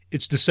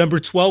It's December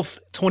 12th,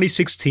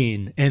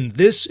 2016, and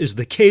this is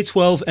the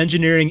K-12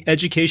 Engineering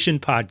Education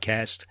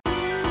Podcast.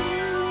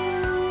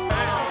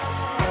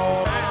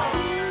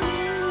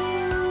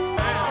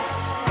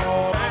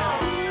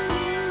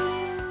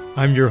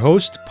 I'm your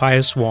host,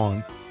 Pius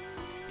Wong.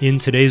 In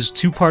today's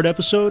two-part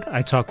episode,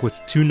 I talk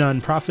with two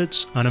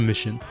nonprofits on a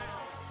mission.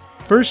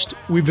 First,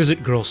 we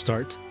visit Girl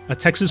Start, a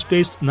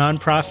Texas-based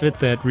nonprofit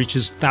that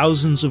reaches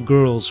thousands of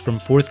girls from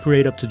 4th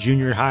grade up to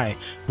junior high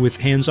with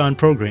hands-on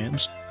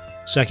programs.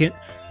 Second,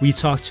 we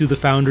talk to the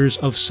founders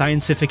of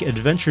Scientific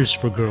Adventures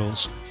for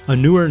Girls, a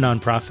newer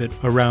nonprofit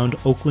around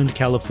Oakland,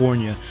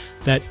 California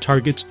that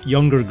targets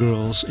younger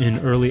girls in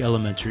early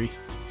elementary.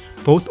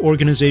 Both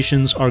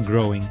organizations are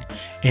growing,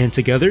 and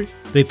together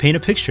they paint a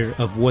picture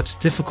of what's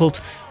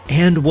difficult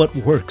and what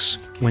works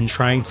when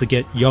trying to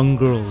get young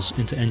girls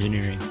into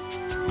engineering.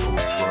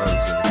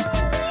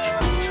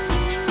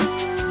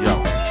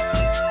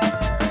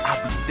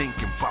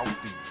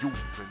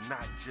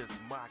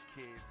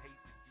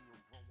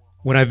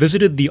 When I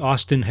visited the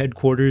Austin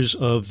headquarters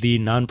of the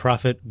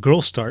nonprofit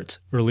Girl Start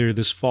earlier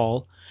this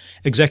fall,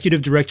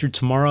 Executive Director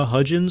Tamara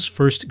Hudgens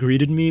first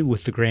greeted me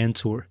with the grand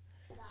tour.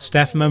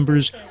 Staff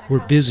members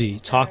were busy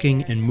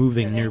talking and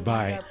moving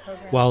nearby,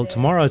 while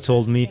Tamara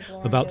told me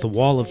about the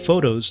wall of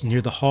photos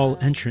near the hall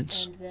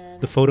entrance.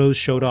 The photos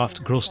showed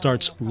off Girl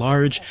Start's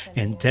large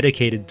and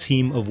dedicated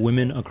team of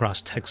women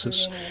across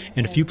Texas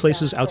and a few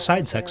places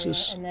outside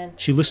Texas.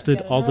 She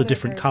listed all the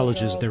different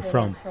colleges they're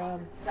from.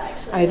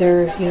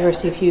 Either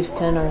University of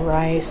Houston or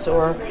Rice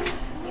or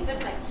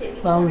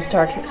Lone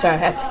Star, sorry, I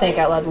have to think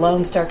out loud,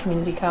 Lone Star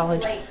Community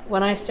College.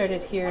 When I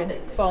started here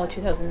in fall of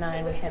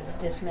 2009, we had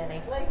this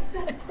many.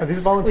 Are these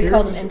volunteers? We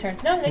called them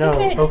interns. No, they get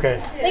paid.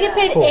 Okay. They get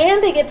paid cool.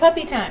 And they get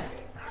puppy time.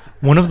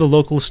 One of the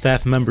local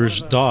staff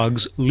members'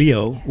 dogs,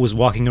 Leo, was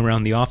walking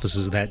around the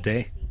offices that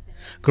day.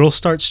 Girl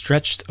Start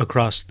stretched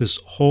across this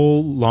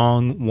whole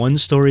long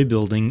one-story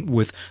building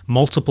with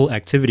multiple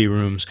activity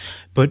rooms,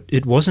 but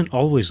it wasn't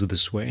always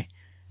this way.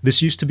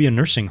 This used to be a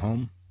nursing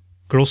home.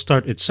 Girl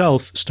Start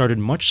itself started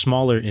much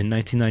smaller in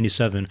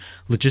 1997,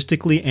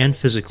 logistically and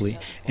physically,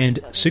 and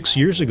 6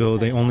 years ago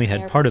they only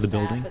had part of the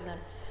building.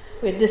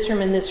 We had this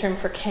room and this room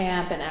for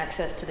camp and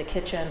access to the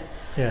kitchen,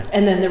 yeah.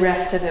 And then the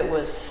rest of it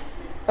was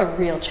a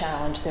real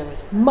challenge. There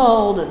was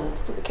mold and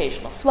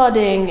occasional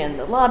flooding, and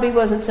the lobby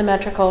wasn't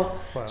symmetrical.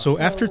 Wow. So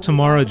after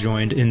Tamara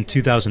joined in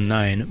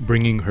 2009,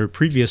 bringing her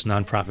previous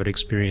nonprofit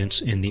experience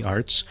in the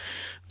arts,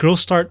 Girl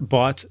Start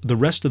bought the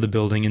rest of the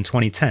building in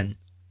 2010.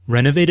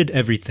 Renovated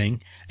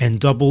everything, and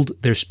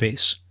doubled their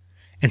space.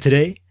 And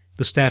today,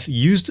 the staff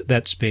used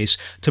that space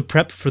to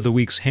prep for the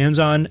week's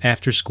hands-on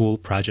after-school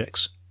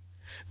projects.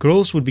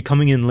 Girls would be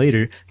coming in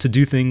later to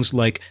do things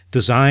like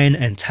design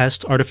and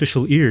test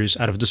artificial ears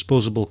out of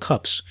disposable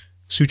cups,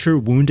 suture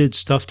wounded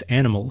stuffed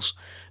animals,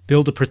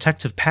 build a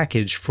protective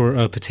package for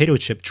a potato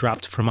chip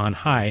dropped from on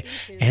high,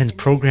 and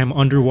program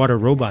underwater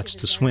robots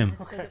to swim.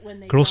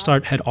 Girl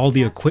Start had all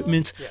the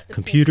equipment,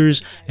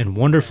 computers, and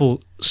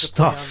wonderful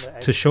stuff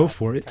to show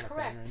for it.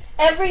 Correct.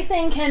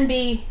 Everything can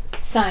be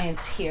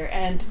science here,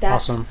 and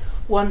that's awesome.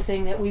 One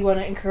thing that we want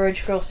to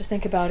encourage girls to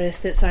think about is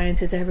that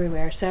science is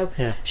everywhere. So,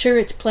 Sure,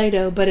 it's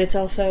Play-Doh, but it's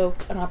also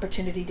an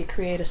opportunity to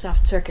create a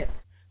soft circuit.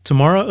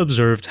 Tamara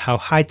observed how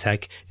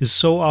high-tech is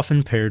so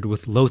often paired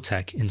with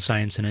low-tech in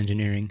science and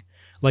engineering.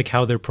 Like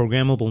how their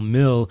programmable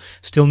mill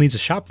still needs a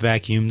shop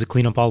vacuum to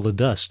clean up all the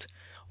dust,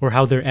 or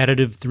how their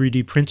additive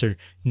 3D printer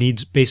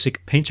needs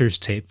basic painter's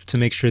tape to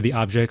make sure the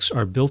objects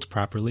are built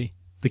properly.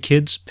 The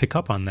kids pick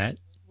up on that.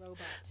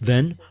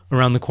 Then,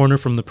 around the corner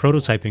from the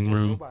prototyping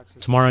room,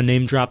 Tamara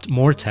name-dropped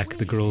more tech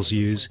the girls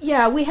use.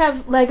 Yeah, we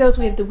have Legos,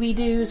 we have the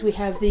WeDos, we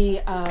have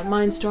the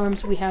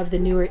Mindstorms, we have the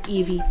newer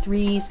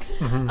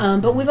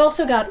EV3s, but we've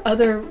also got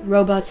other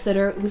robots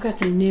we've got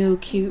some new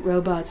cute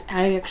robots.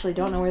 I actually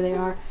don't know where they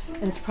are,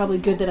 and it's probably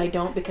good that I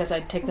don't because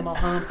I'd take them all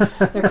home.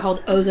 They're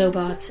called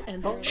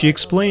Ozobots. She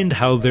explained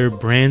how they're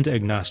brand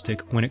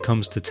agnostic when it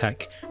comes to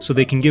tech, so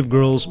they can give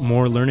girls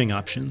more learning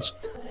options.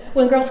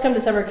 When girls come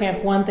to summer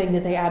camp, one thing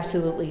that they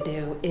absolutely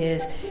do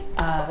is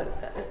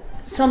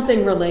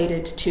something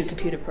related to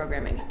computer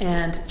programming.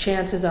 And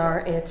chances are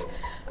it's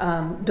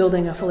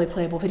building a fully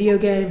playable video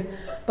game,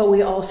 but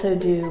we also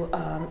do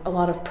a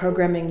lot of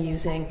programming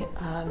using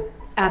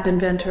App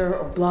Inventor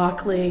or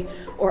Blockly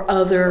or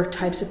other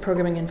types of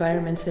programming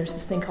environments. There's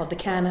this thing called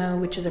Decano,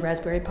 which is a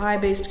Raspberry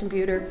Pi-based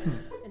computer.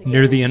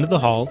 Near the end of the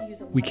hall,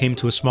 we came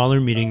to a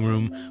smaller meeting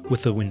room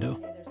with a window.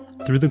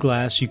 Through the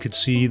glass, you could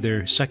see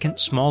their second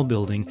small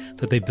building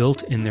that they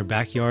built in their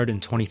backyard in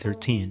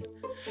 2013.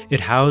 It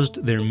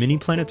housed their mini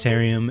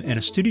planetarium and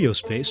a studio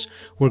space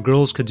where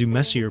girls could do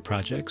messier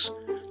projects.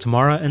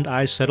 Tamara and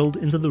I settled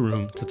into the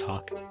room to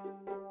talk.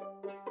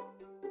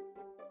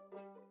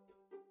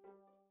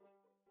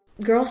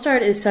 Girl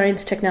Start is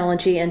science,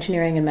 technology,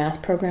 engineering, and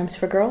math programs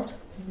for girls.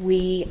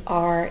 We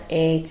are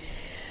an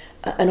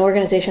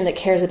organization that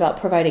cares about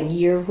providing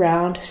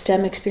year-round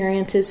STEM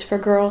experiences for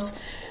girls.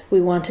 We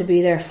want to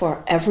be there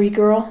for every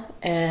girl,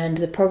 and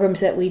the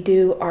programs that we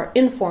do are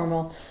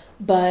informal,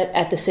 but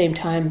at the same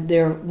time,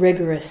 they're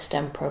rigorous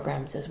STEM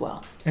programs as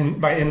well.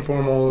 And by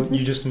informal,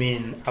 you just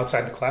mean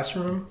outside the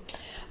classroom?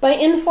 By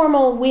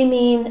informal, we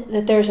mean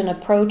that there's an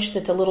approach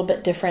that's a little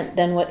bit different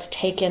than what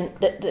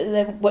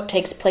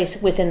takes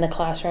place within the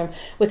classroom.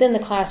 Within the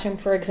classroom,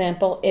 for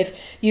example, if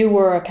you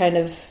were a kind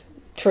of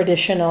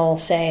traditional,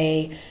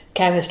 say,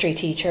 chemistry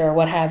teacher or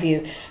what have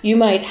you, you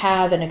might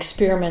have an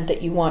experiment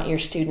that you want your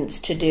students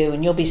to do,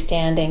 and you'll be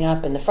standing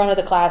up in the front of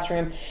the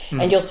classroom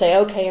and you'll say,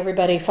 okay,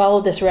 everybody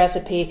follow this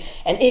recipe,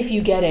 and if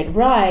you get it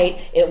right,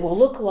 it will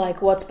look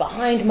like what's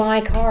behind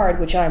my card,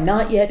 which I'm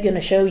not yet going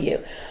to show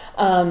you.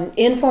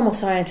 Informal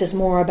science is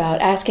more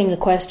about asking a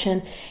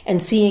question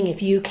and seeing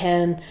if you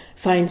can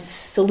find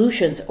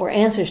solutions or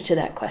answers to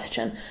that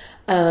question.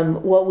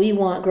 What we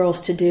want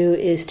girls to do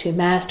is to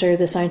master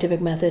the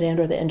scientific method and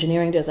or the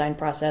engineering design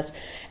process.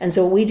 And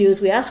so what we do is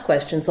we ask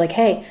questions like,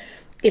 hey,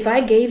 if I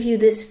gave you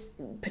this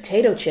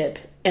potato chip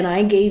and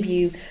I gave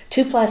you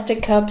 2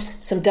 plastic cups,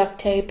 some duct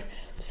tape,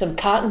 some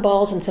cotton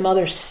balls, and some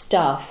other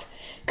stuff,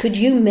 could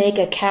you make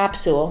a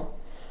capsule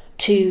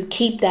to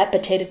keep that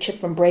potato chip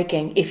from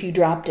breaking if you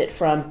dropped it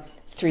from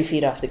 3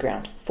 feet off the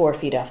ground, 4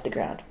 feet off the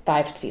ground,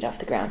 5 feet off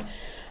the ground?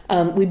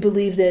 We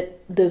believe that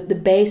the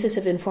basis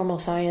of informal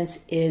science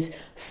is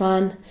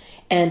fun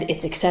and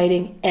it's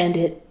exciting, and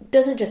it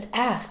doesn't just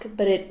ask,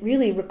 but it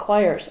really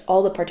requires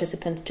all the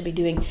participants to be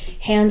doing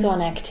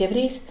hands-on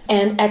activities.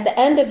 And at the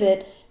end of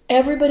it,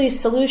 everybody's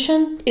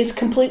solution is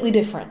completely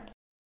different.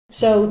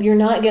 So you're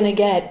not going to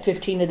get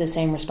 15 of the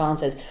same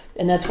responses.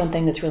 And that's one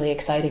thing that's really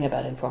exciting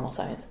about informal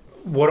science.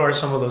 What are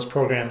some of those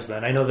programs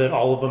then? I know that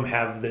all of them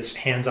have this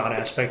hands-on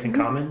aspect in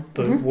common,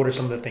 but what are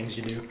some of the things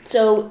you do?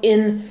 So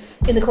in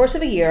the course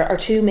of a year, our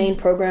 2 main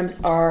programs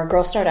are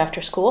Girl Start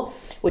After School,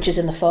 which is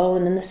in the fall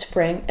and in the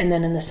spring, and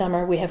then in the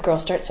summer we have Girl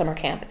Start Summer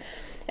Camp.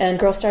 And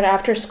Girl Start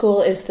After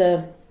School is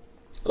the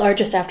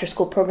largest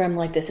after-school program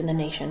like this in the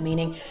nation,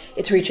 meaning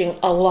it's reaching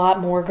a lot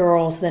more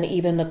girls than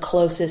even the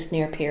closest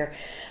near peer.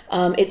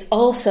 It's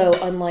also,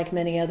 unlike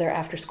many other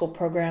after-school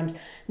programs,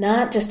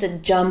 not just a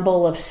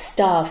jumble of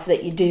stuff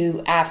that you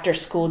do after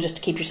school just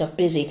to keep yourself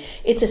busy.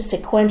 It's a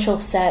sequential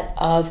set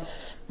of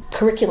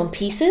curriculum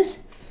pieces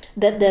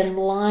that then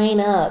line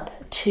up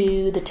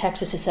to the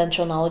Texas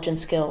Essential Knowledge and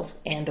Skills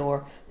and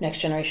or Next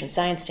Generation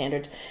Science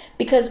Standards.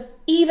 Because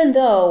even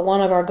though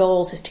one of our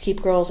goals is to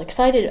keep girls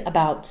excited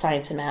about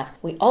science and math,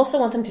 we also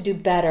want them to do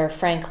better,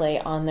 frankly,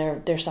 on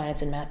their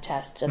science and math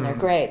tests and their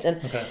grades.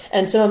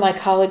 And some of my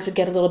colleagues would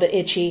get a little bit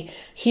itchy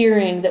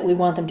hearing that we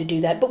want them to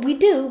do that. But we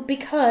do,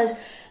 because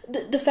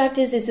the fact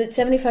is that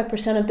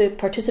 75% of the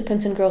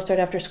participants in Girl Start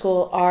After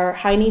School are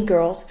high-need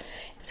girls.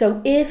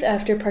 So if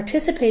after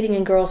participating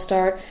in Girl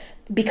Start,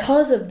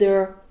 because of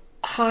their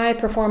high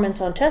performance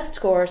on test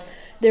scores,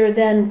 they're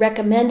then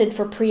recommended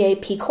for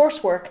pre-AP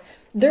coursework,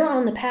 they're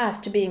on the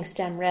path to being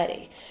STEM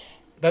ready.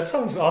 That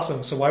sounds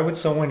awesome. So why would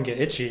someone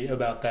get itchy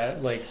about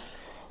that?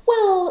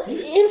 Well,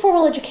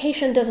 informal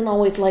education doesn't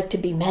always like to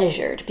be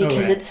measured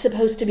because it's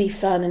supposed to be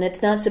fun and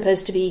it's not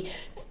supposed to be,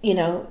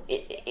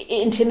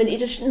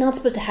 intimidating. It's not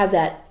supposed to have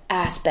that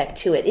aspect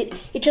to it.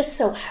 It just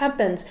so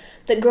happens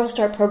that Girl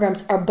Start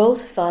programs are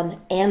both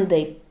fun and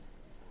they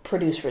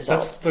produce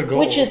results. That's the goal.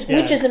 Which is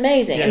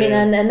amazing. Yeah,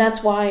 and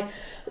that's why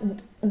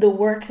the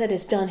work that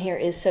is done here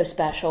is so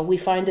special. We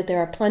find that there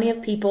are plenty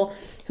of people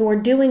who are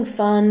doing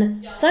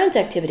fun science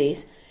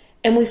activities,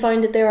 and we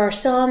find that there are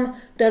some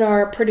that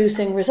are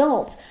producing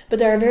results, but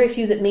there are very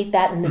few that meet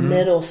that in the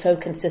middle so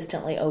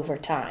consistently over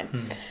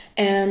time.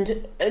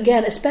 And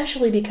again,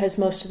 especially because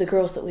most of the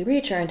girls that we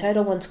reach are in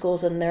Title I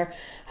schools and they're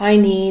high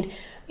need,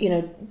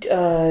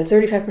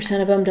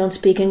 35% of them don't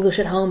speak English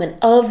at home, and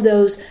of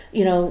those,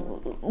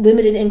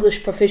 limited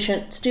English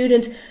proficient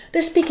students,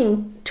 they're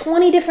speaking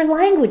 20 different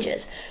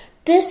languages.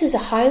 This is a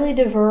highly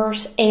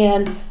diverse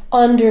and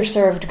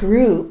underserved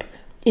group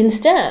in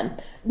STEM,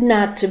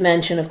 not to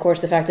mention, of course,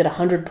 the fact that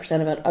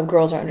 100% of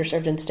girls are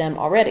underserved in STEM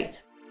already.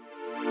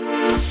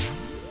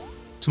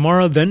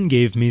 Tamara then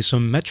gave me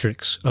some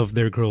metrics of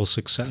their girls'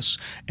 success,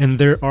 and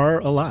there are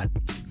a lot.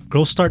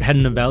 Girl Start had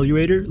an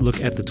evaluator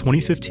look at the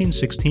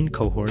 2015-16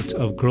 cohort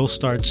of Girl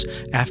Start's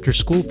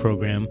after-school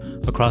program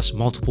across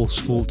multiple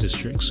school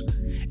districts.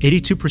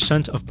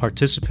 82% of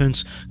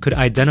participants could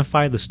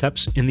identify the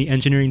steps in the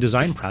engineering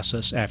design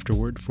process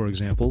afterward, for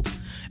example,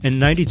 and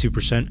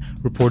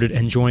 92% reported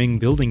enjoying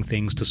building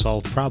things to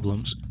solve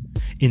problems.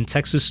 In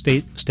Texas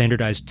state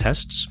standardized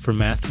tests for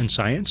math and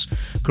science,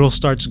 Girl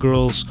Start's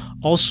girls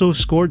also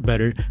scored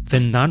better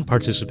than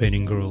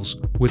non-participating girls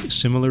with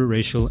similar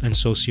racial and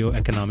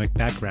socioeconomic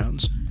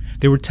backgrounds.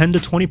 They were 10 to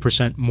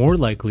 20% more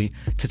likely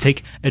to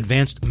take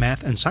advanced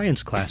math and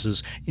science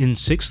classes in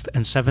 6th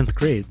and 7th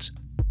grades.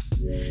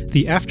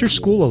 The After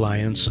School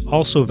Alliance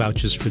also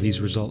vouches for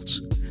these results.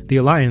 The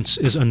Alliance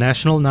is a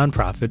national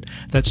nonprofit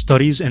that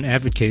studies and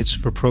advocates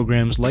for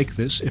programs like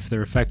this if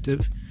they're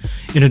effective.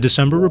 In a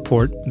December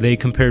report, they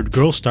compared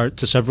Girl Start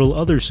to several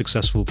other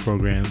successful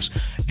programs,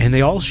 and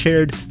they all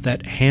shared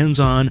that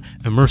hands-on,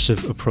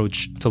 immersive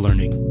approach to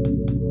learning.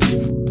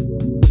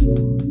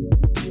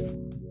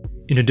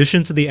 In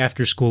addition to the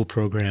after-school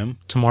program,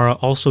 Tamara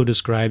also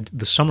described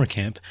the summer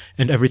camp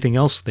and everything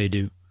else they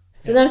do.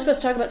 So then I'm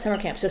supposed to talk about summer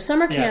camp. So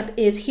summer camp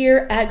is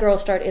here at Girl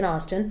Start in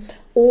Austin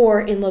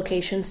or in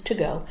locations to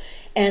go.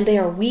 And they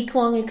are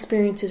week-long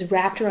experiences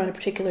wrapped around a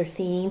particular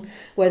theme,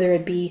 whether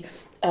it be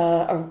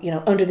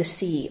Under the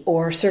Sea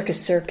or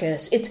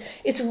Circus.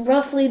 It's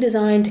roughly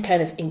designed to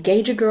kind of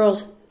engage a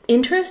girl's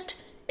interest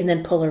and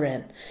then pull her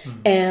in.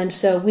 And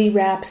so we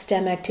wrap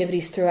STEM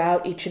activities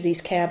throughout each of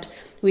these camps.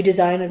 We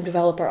design and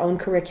develop our own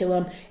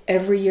curriculum.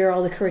 Every year,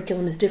 all the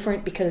curriculum is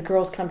different because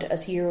girls come to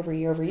us year over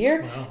year over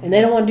year, and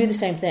they don't want to do the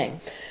same thing.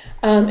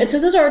 And so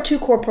those are our two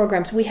core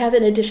programs. We have,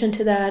 in addition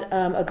to that,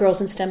 a Girls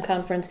in STEM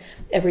conference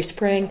every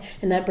spring,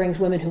 and that brings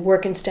women who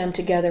work in STEM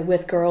together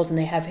with girls, and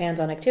they have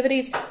hands-on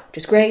activities, which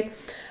is great.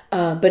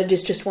 But it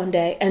is just one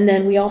day. And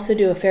then we also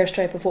do a fair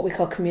stripe of what we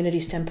call community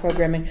STEM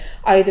programming,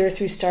 either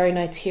through Starry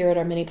Nights here at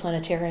our mini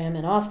planetarium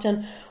in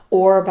Austin,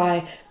 or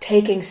by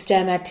taking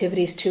STEM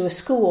activities to a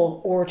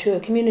school or to a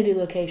community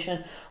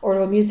location or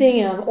to a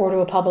museum or to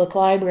a public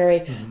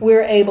library.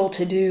 We're able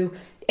to do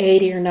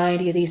 80 or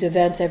 90 of these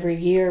events every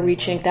year,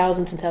 reaching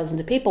thousands and thousands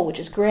of people, which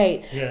is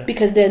great,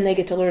 because then they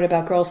get to learn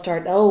about Girl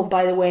Start. Oh,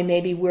 by the way,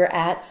 maybe we're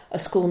at a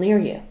school near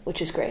you,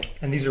 which is great.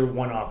 And these are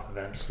one-off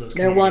events?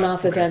 They're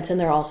one-off events,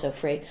 and they're also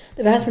free.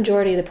 The vast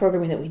majority of the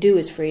programming that we do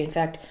is free. In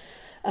fact,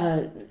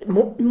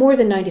 more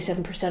than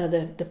 97%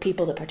 of the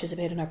people that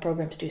participate in our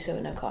programs do so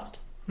at no cost.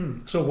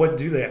 So what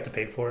do they have to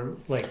pay for?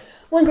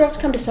 When girls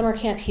come to summer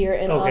camp here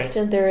in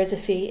Austin, there is a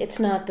fee. It's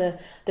not the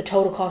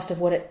total cost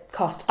of what it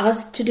costs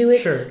us to do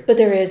it, but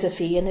there is a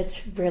fee, and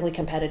it's really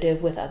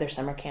competitive with other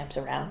summer camps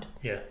around.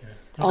 Okay.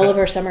 All of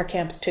our summer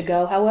camps to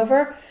go,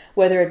 however,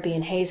 whether it be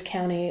in Hays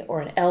County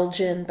or in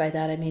Elgin, by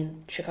that I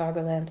mean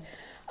Chicagoland,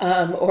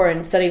 or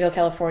in Sunnyvale,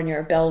 California,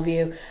 or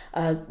Bellevue,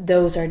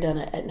 those are done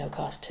at no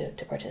cost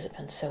to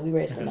participants. So we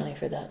raise the money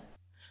for that.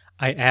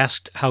 I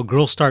asked how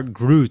Girl Start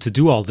grew to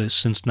do all this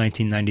since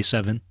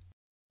 1997.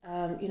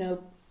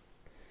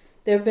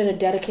 There have been a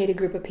dedicated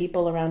group of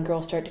people around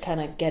Girl Start to kind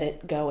of get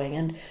it going.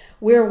 And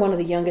we're one of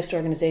the youngest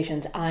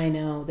organizations I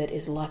know that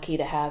is lucky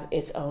to have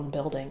its own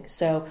building.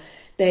 So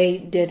they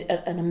did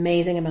an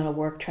amazing amount of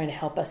work trying to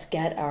help us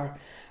get our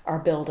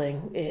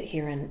building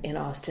here in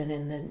Austin,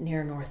 in the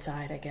near north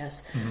side, I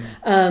guess.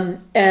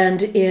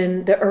 And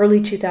in the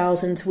early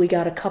 2000s, we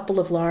got a couple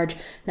of large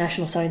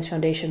National Science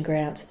Foundation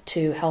grants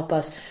to help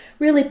us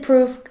really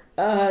prove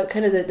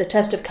kind of the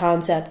test of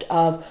concept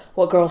of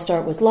what Girl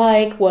Start was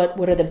like, what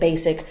are the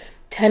basic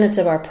tenets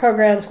of our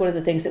programs, what are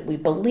the things that we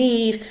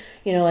believe,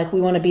 we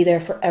want to be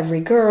there for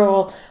every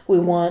girl, we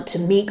want to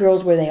meet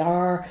girls where they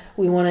are,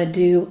 we want to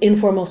do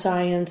informal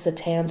science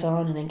that's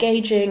hands-on and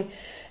engaging,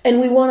 and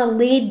we want to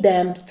lead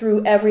them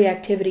through every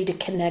activity to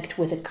connect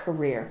with a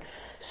career.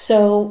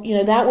 So,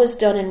 that was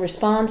done in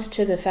response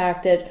to the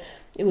fact that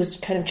it was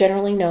kind of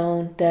generally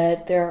known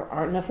that there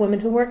aren't enough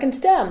women who work in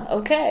STEM.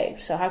 Okay,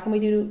 so how can we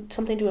do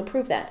something to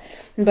improve that?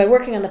 And by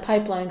working on the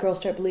pipeline, Girl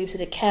Start believes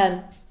that it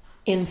can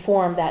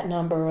inform that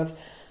number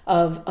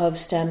of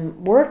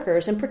STEM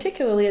workers, and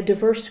particularly a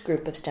diverse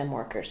group of STEM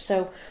workers.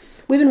 So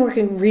we've been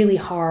working really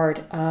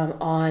hard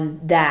on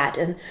that.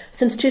 And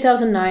since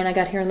 2009, I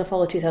got here in the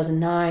fall of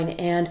 2009,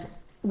 and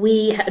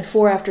we had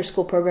 4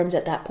 after-school programs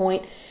at that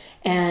point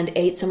and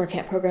 8 summer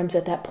camp programs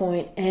at that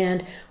point.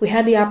 And we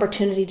had the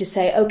opportunity to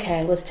say,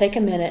 okay, let's take a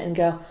minute and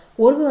go,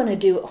 what do we want to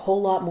do a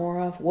whole lot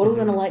more of? What are we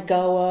going to let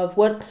go of?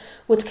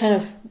 What's kind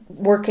of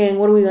working?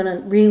 What are we going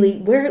to really,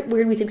 where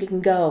do we think we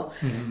can go?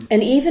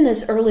 And even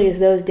as early as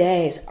those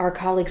days, our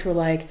colleagues were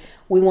like,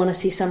 we want to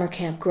see summer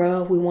camp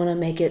grow. We want to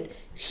make it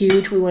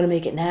huge. We want to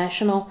make it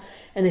national.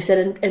 And they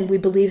said, and we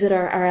believe that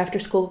our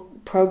after-school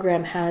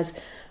program has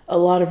a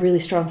lot of really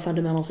strong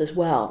fundamentals as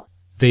well.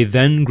 They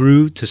then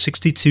grew to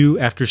 62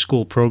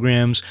 after-school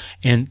programs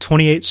and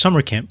 28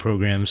 summer camp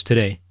programs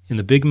today in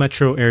the big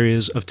metro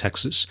areas of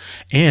Texas.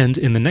 And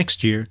in the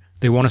next year,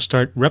 they want to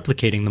start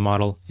replicating the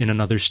model in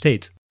another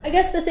state. I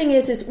guess the thing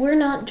is we're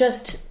not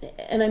just,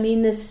 and I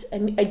mean this,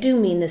 I do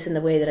mean this in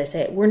the way that I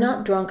say it, we're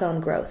not drunk on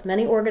growth.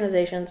 Many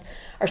organizations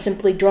are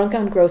simply drunk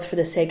on growth for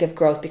the sake of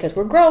growth because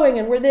we're growing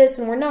and we're this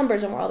and we're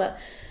numbers and we're all that.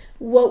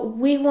 What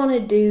we want to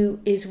do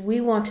is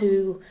we want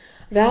to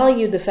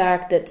value the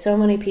fact that so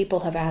many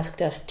people have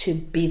asked us to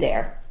be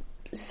there.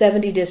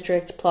 70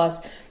 districts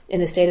plus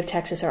in the state of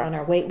Texas are on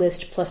our wait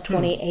list, plus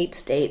 28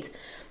 states.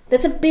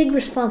 That's a big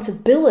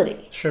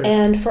responsibility. Sure.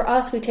 And for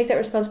us, we take that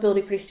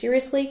responsibility pretty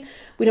seriously.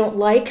 We don't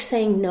like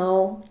saying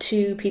no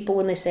to people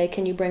when they say,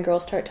 can you bring Girl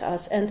Start to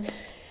us?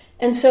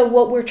 And so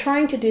what we're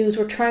trying to do is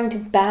we're trying to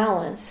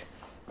balance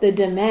the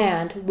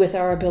demand with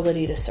our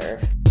ability to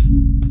serve.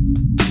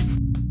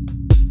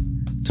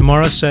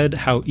 Tamara said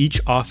how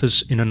each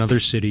office in another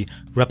city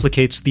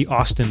replicates the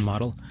Austin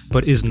model,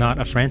 but is not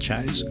a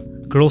franchise.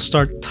 Girl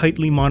Start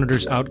tightly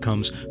monitors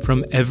outcomes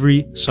from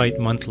every site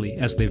monthly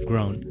as they've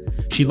grown.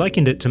 She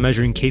likened it to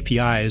measuring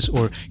KPIs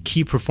or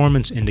key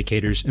performance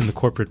indicators in the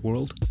corporate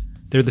world.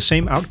 They're the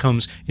same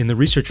outcomes in the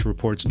research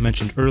reports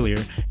mentioned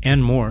earlier,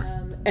 and more.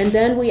 And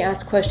then we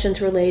ask questions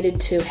related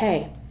to,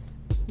 hey,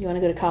 you want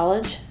to go to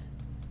college?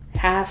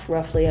 half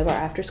roughly of our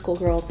after-school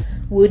girls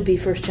would be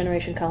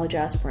first-generation college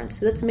aspirants.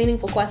 So that's a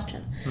meaningful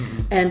question.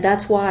 And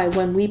that's why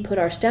when we put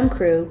our STEM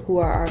crew, who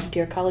are our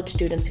dear college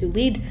students who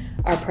lead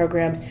our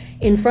programs,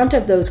 in front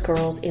of those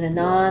girls in a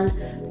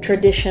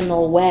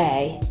non-traditional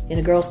way, in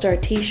a Girl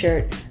Start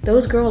t-shirt,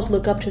 those girls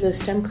look up to those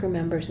STEM crew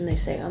members and they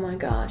say, oh my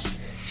gosh,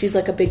 she's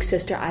like a big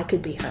sister, I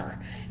could be her.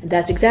 And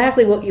that's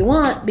exactly what you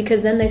want,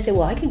 because then they say,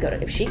 well,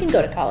 if she can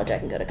go to college, I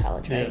can go to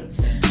college, right?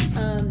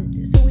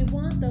 So we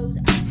want those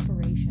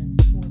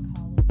aspirations for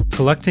college.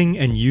 Collecting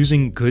and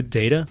using good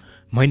data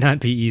might not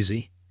be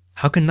easy.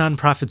 How can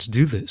nonprofits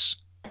do this?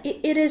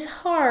 It is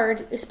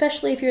hard,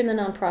 especially if you're in the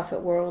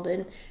nonprofit world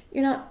and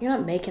you're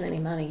not making any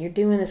money. You're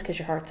doing this because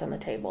your heart's on the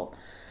table.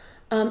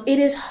 It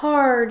is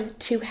hard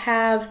to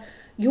have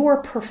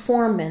your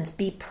performance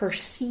be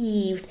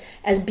perceived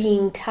as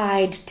being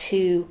tied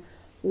to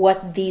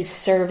what these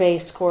survey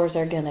scores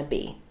are going to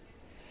be.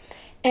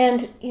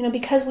 And,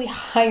 because we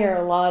hire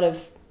a lot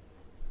of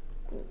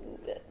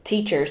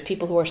teachers,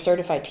 people who are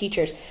certified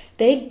teachers,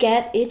 they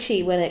get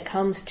itchy when it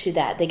comes to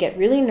that. They get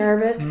really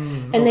nervous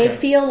and they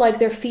feel like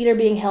their feet are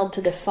being held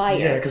to the fire.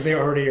 Yeah, because they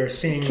already are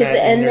seeing that.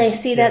 And they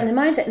see that in the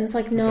mindset. And it's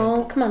like,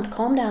 no, come on,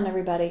 calm down,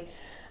 everybody.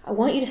 I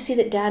want you to see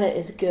that data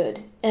is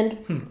good.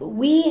 And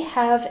we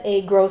have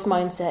a growth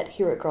mindset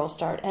here at Girl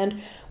Start,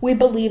 and we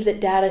believe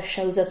that data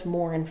shows us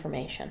more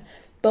information.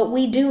 But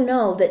we do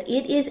know that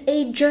it is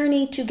a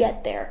journey to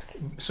get there.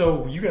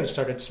 So you guys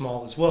started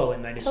small as well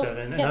in 97,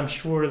 and yeah. I'm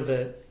sure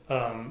that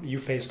you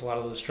faced a lot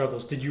of those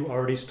struggles. Did you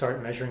already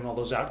start measuring all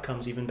those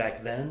outcomes even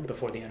back then,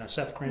 before the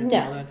NSF grant and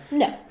all that?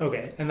 No.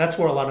 Okay, and that's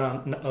where a lot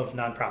of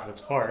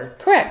nonprofits are.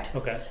 Correct.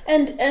 Okay.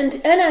 And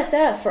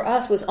NSF for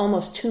us was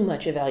almost too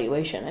much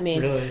evaluation. I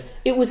mean, really?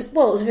 It was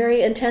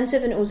very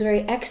intensive and it was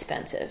very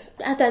expensive.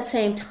 At that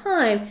same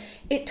time,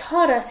 it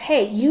taught us,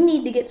 hey, you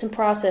need to get some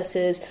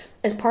processes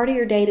as part of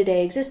your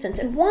day-to-day existence.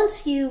 And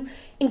once you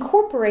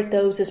incorporate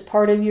those as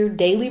part of your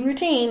daily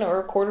routine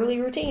or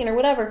quarterly routine or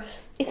whatever,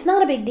 it's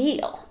not a big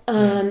deal.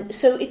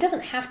 So it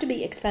doesn't have to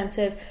be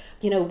expensive.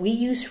 We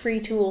use free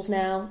tools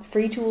now.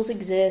 Free tools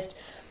exist.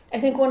 I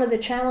think one of the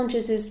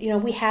challenges is,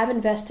 we have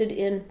invested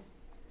in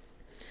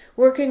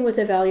working with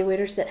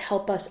evaluators that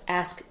help us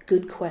ask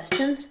good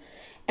questions.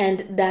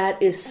 And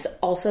that is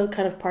also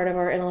kind of part of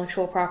our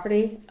intellectual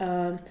property.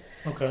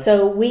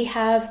 So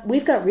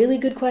we've got really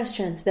good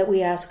questions that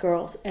we ask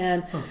girls,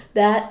 and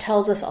that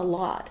tells us a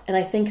lot. And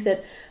I think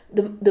that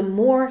the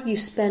more you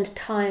spend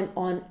time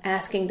on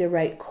asking the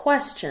right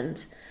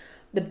questions,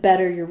 the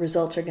better your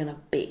results are going to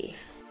be.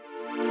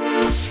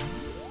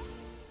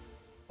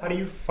 How do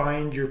you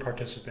find your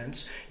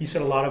participants? You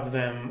said a lot of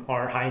them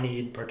are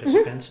high-need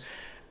participants.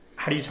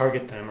 How do you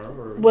target them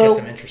or get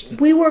them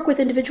interested? We work with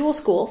individual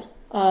schools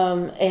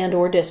and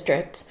or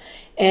districts.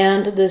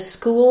 And the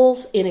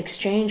schools, in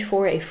exchange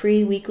for a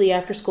free weekly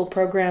after-school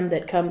program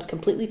that comes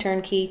completely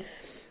turnkey,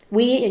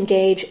 we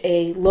engage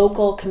a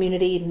local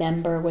community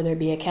member, whether it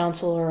be a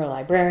counselor or a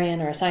librarian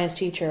or a science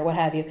teacher or what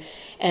have you,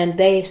 and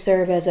they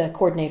serve as a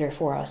coordinator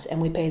for us, and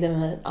we pay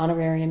them an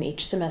honorarium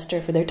each semester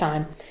for their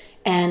time.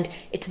 And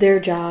it's their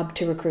job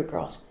to recruit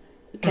girls,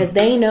 because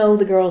they know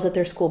the girls at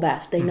their school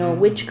best. They know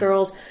which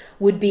girls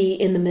would be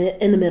in the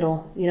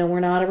middle. We're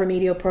not a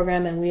remedial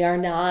program, and we are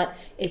not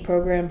a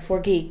program for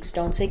geeks.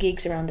 Don't say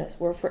geeks around us.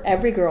 We're for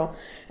every girl.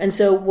 And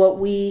so what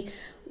we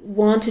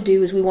want to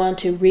do is we want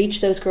to reach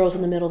those girls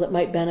in the middle that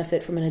might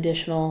benefit from an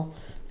additional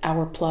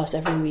hour plus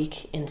every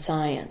week in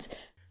science.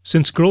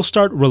 Since Girl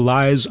Start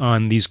relies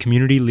on these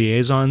community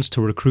liaisons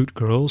to recruit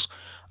girls,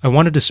 I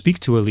wanted to speak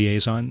to a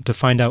liaison to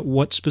find out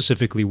what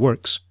specifically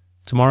works.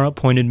 Tamara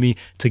pointed me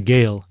to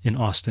Gail in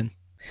Austin.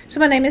 So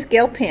my name is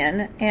Gail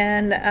Penn,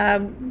 and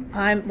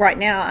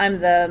I'm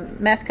the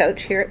math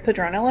coach here at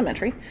Padrone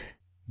Elementary.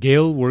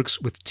 Gail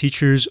works with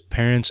teachers,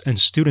 parents, and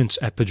students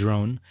at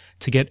Padrone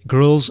to get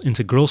girls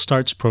into Girl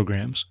Start's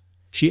programs.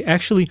 She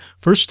actually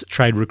first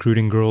tried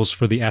recruiting girls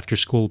for the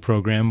after-school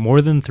program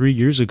more than 3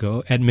 years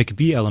ago at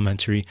McBee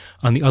Elementary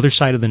on the other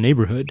side of the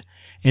neighborhood,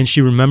 and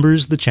she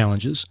remembers the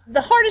challenges.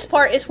 The hardest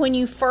part is when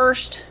you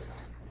first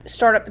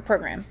start up the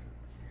program.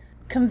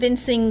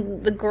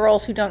 Convincing the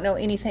girls who don't know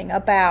anything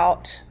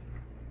about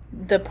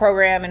the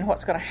program and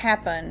what's going to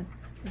happen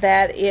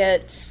that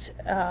it's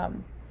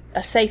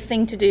a safe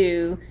thing to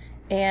do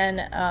and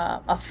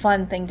a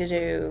fun thing to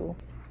do.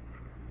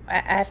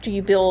 After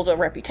you build a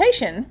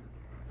reputation,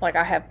 like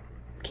I have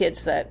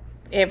kids that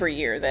every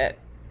year that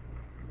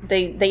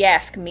they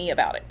ask me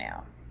about it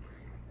now.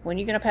 When are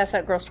you going to pass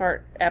out Girl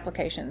Start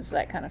applications,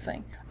 that kind of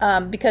thing.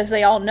 Because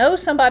they all know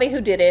somebody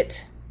who did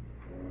it.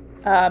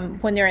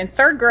 When they're in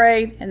third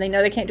grade and they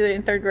know they can't do it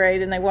in third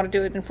grade and they want to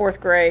do it in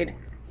fourth grade,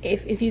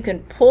 if you can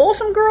pull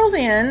some girls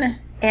in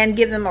and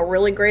give them a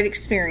really great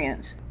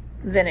experience,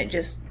 then it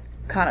just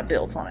kind of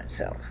builds on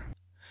itself.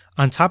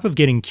 On top of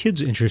getting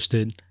kids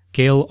interested,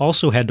 Gail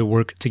also had to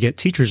work to get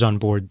teachers on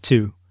board,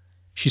 too.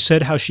 She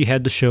said how she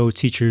had to show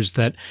teachers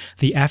that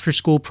the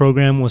after-school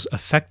program was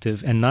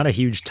effective and not a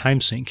huge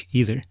time sink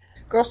either.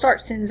 Girl Start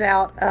sends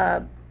out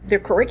their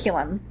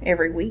curriculum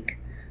every week,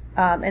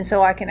 and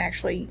so I can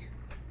actually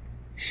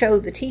show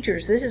the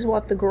teachers, this is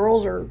what the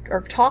girls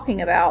are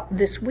talking about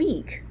this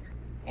week,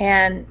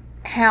 and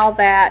how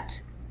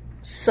that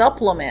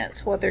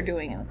supplements what they're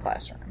doing in the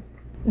classroom.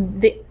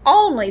 The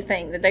only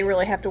thing that they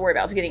really have to worry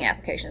about is getting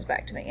applications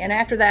back to me. And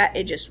after that,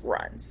 it just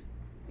runs,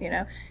 And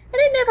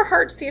it never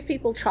hurts to give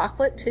people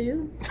chocolate,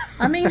 too.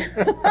 I mean...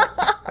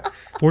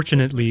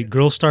 Fortunately,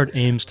 Girl Start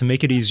aims to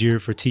make it easier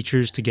for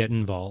teachers to get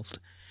involved.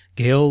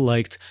 Gail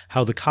liked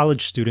how the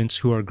college students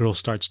who are Girl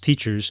Start's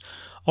teachers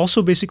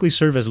also basically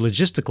serve as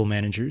logistical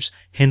managers,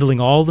 handling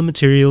all the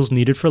materials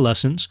needed for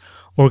lessons,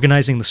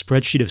 organizing the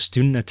spreadsheet of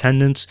student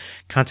attendance,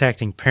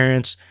 contacting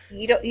parents.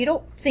 You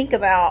don't think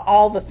about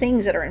all the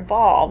things that are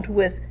involved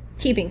with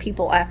keeping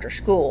people after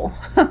school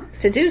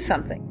to do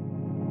something.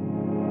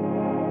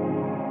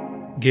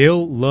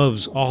 Gail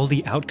loves all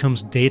the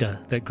outcomes data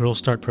that Girl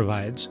Start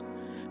provides.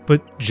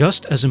 But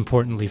just as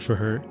importantly for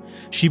her,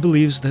 she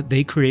believes that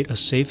they create a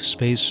safe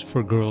space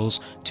for girls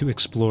to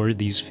explore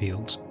these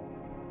fields.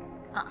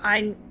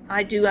 I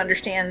do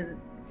understand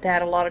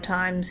that a lot of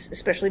times,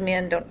 especially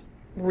men, don't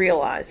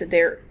realize that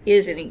there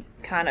is any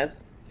kind of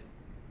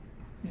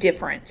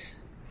difference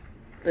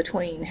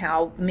between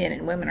how men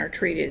and women are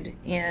treated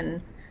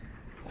in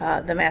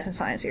the math and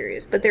science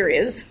areas. But there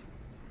is.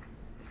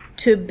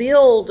 To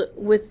build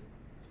with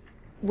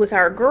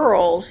our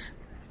girls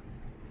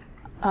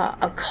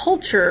a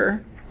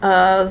culture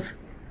of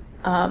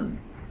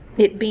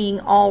it being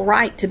all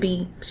right to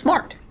be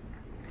smart,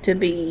 to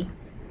be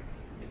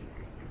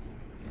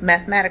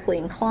mathematically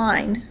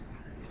inclined,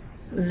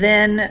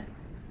 then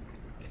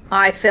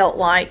I felt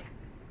like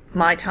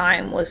my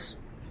time was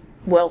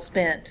well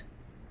spent,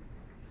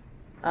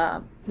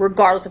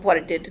 regardless of what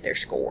it did to their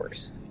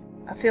scores.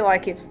 I feel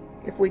like if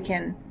we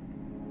can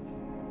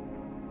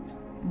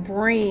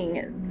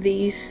bring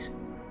these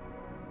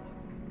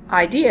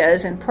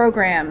ideas and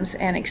programs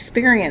and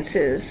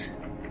experiences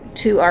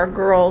to our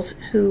girls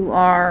who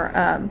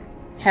are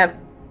have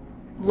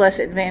less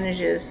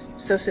advantages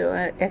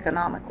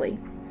socioeconomically,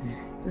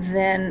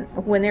 then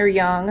when they're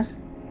young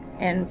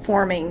and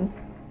forming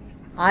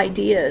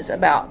ideas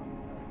about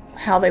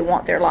how they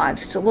want their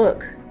lives to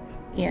look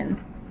in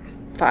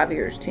 5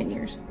 years, 10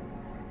 years,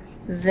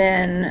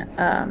 then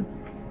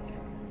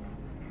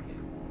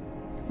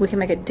we can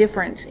make a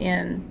difference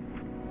in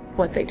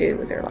what they do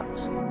with their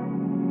lives.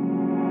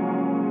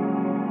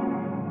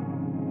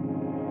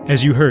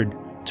 As you heard,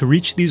 to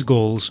reach these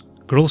goals,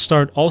 Girl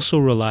Start also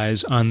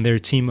relies on their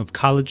team of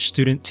college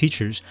student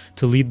teachers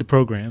to lead the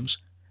programs.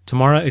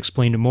 Tamara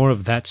explained more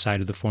of that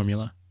side of the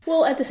formula.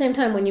 Well, at the same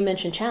time, when you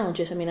mention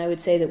challenges, I would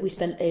say that we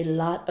spend a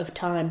lot of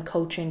time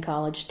coaching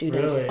college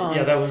students on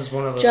that was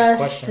one of the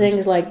just questions.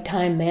 Things like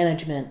time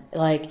management,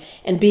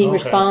 and being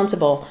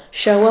responsible.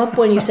 Show up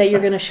when you say you're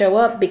going to show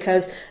up,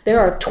 because there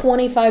are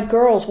 25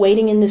 girls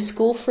waiting in this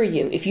school for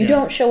you. If you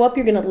don't show up,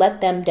 you're going to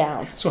let them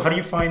down. So how do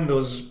you find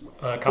those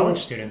college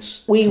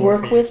students? We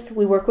work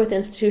with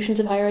institutions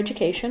of higher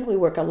education. We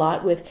work a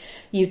lot with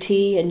UT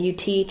and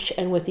UTeach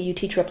and with the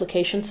UTeach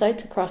replication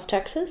sites across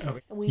Texas. Okay.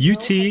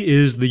 UT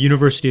is the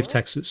University of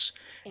Texas,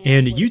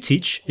 and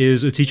UTeach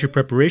is a teacher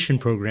preparation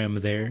program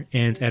there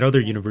and at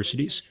other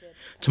universities.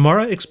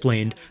 Tamara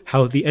explained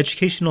how the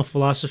educational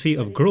philosophy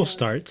of Girl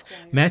Start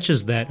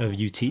matches that of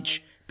UTeach,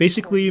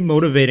 basically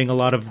motivating a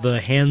lot of the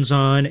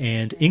hands-on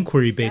and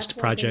inquiry-based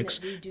projects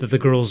that the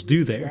girls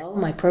do there.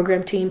 My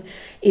program team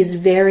is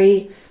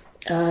very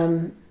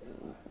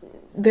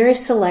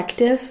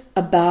selective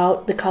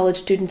about the college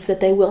students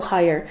that they will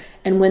hire.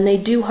 And when they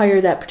do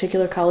hire that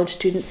particular college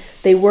student,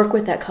 they work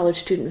with that college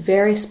student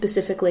very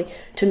specifically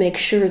to make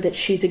sure that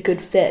she's a good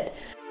fit.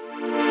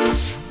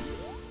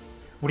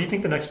 What do you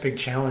think the next big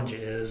challenge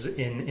is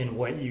in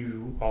what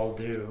you all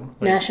do?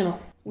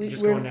 National. We're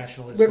going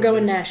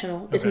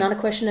national. Okay. It's not a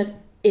question of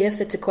if,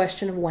 it's a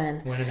question of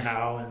when. When and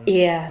how.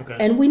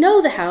 And we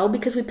know the how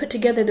because we put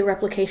together the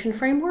replication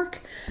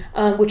framework,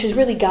 which has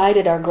really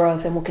guided our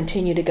growth and will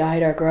continue to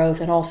guide our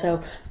growth, and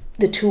also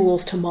the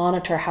tools to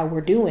monitor how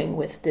we're doing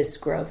with this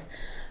growth.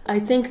 I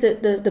think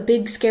that the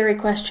big scary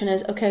question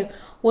is, okay,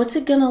 what's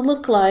it going to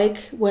look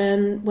like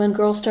when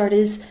Girl Start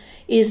is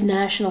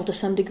national to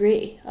some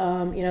degree?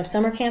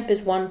 Summer camp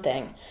is one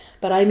thing,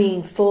 but I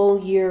mean full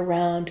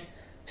year-round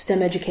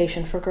STEM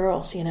education for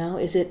girls.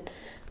 Is it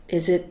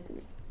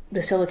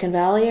the Silicon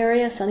Valley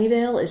area,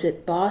 Sunnyvale? Is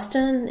it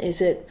Boston?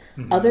 Is it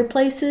other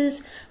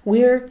places?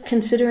 We're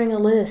considering a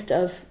list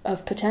of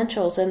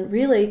potentials, and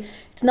really,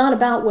 it's not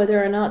about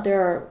whether or not there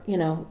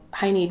are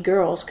high-need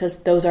girls,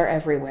 because those are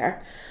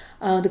everywhere.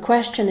 The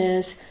question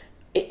is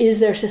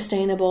there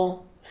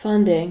sustainable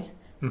funding,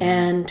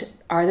 and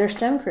are there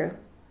STEM crew?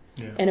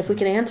 Yeah. And if we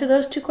can answer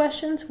those two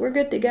questions, we're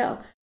good to go.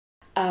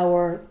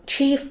 Our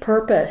chief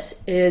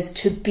purpose is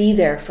to be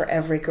there for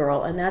every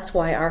girl, and that's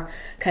why our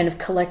kind of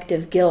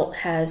collective guilt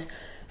has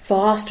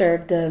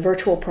fostered the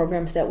virtual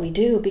programs that we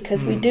do,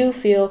 because we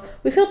feel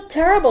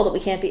terrible that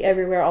we can't be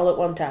everywhere all at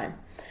one time.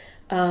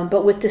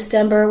 But with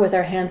December, with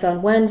our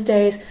Hands-On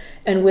Wednesdays,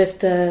 and with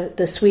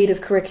the suite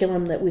of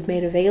curriculum that we've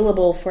made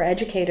available for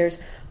educators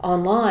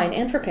online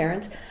and for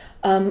parents,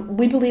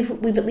 we believe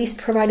we've at least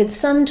provided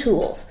some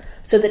tools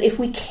so that if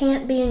we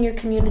can't be in your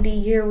community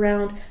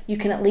year-round, you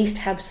can at least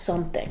have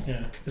something.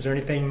 Yeah. Is there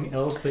anything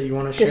else that you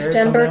want to share?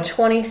 December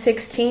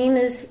 2016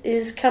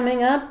 is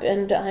coming up,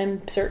 and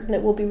I'm certain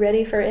that we'll be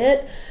ready for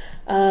it.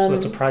 So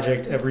it's a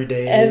project every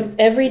day?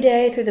 Every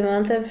day through the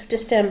month of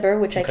December,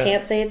 which I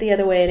can't say it the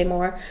other way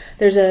anymore.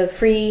 There's a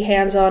free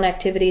hands-on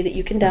activity that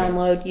you can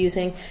download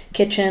using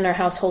kitchen or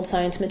household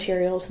science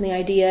materials. And the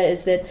idea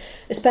is that,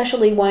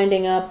 especially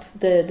winding up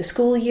the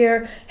school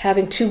year,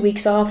 having 2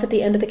 weeks off at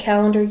the end of the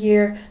calendar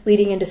year,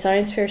 leading into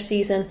science fair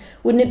season,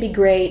 wouldn't it be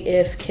great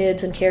if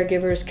kids and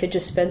caregivers could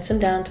just spend some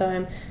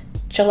downtime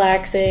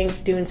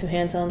chillaxing, doing some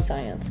hands-on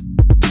science?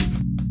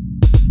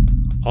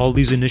 All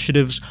these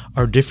initiatives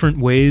are different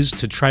ways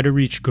to try to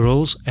reach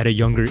girls at a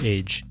younger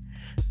age.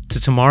 To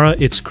Tamara,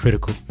 it's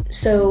critical.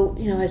 So,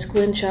 as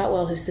Gwynne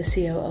Shotwell, who's the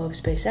COO of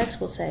SpaceX,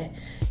 will say,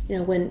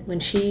 when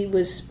she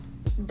was,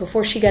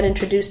 before she got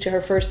introduced to her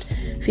first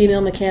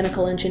female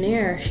mechanical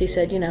engineer, she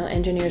said,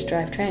 engineers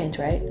drive trains,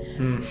 right?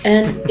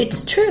 And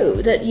it's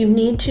true that you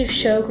need to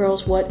show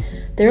girls what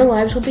their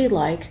lives will be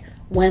like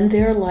when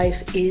their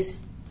life is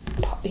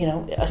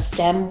a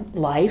STEM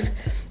life.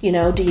 Do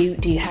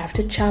you have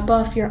to chop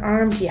off your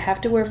arm? Do you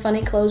have to wear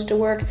funny clothes to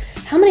work?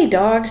 How many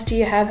dogs do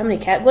you have? How many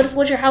cats? What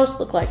does your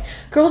house look like?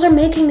 Girls are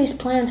making these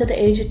plans at the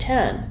age of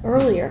 10,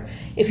 earlier.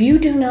 If you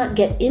do not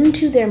get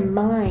into their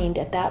mind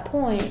at that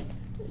point,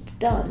 it's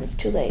done. It's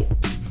too late.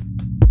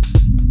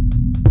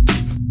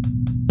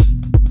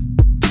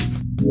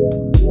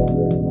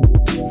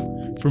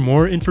 For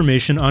more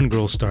information on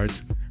Girl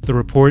Start, the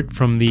report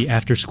from the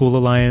After School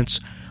Alliance,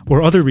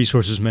 or other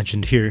resources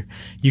mentioned here,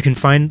 you can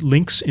find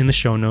links in the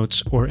show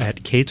notes or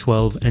at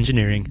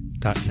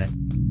k12engineering.net.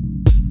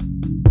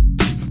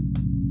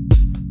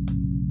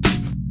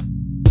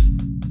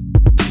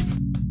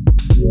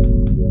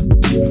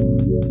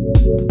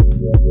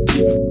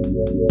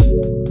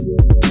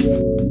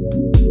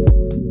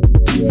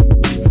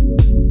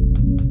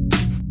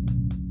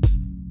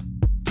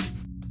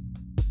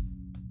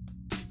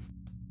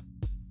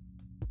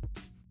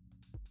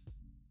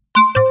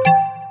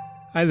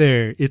 Hi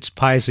there, it's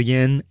Pies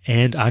again,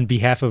 and on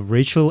behalf of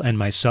Rachel and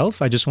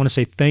myself, I just want to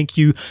say thank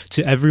you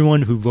to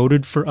everyone who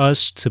voted for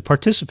us to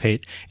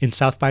participate in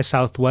South by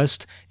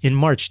Southwest in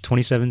March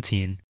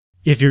 2017.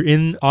 If you're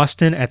in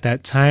Austin at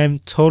that time,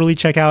 totally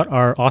check out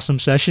our awesome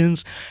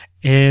sessions,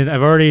 and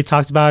I've already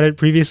talked about it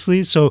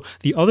previously, so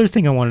the other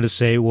thing I wanted to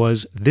say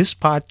was this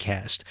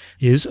podcast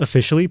is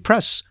officially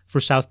press for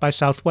South by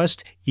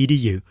Southwest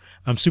EDU.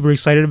 I'm super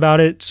excited about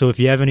it, so if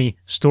you have any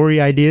story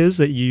ideas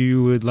that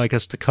you would like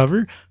us to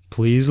cover,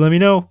 please let me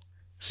know.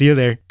 See you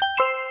there.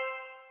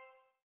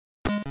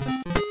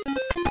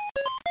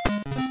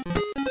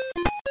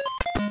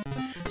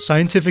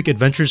 Scientific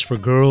Adventures for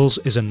Girls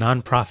is a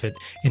nonprofit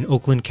in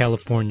Oakland,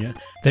 California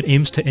that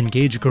aims to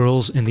engage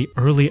girls in the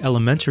early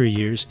elementary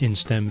years in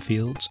STEM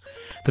fields.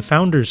 The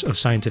founders of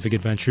Scientific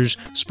Adventures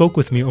spoke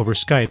with me over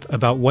Skype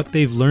about what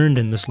they've learned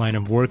in this line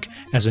of work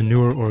as a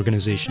newer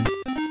organization.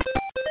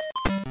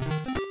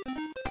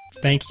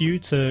 Thank you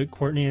to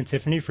Courtney and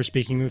Tiffany for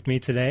speaking with me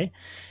today.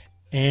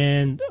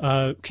 And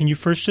can you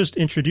first just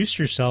introduce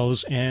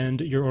yourselves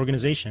and your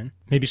organization?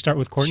 Maybe start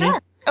with Courtney.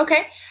 Sure.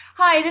 Okay.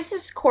 Hi, this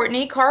is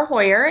Courtney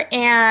Carr-Hoyer,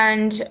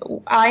 and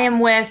I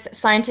am with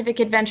Scientific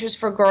Adventures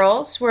for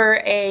Girls.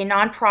 We're a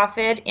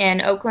nonprofit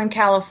in Oakland,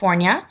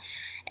 California,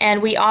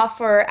 and we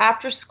offer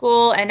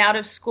after-school and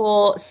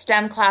out-of-school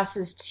STEM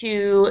classes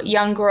to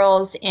young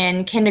girls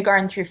in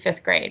kindergarten through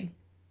 5th grade.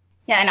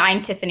 Yeah, and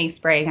I'm Tiffany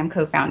Sprague. I'm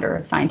co-founder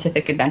of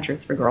Scientific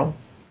Adventures for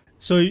Girls.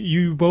 So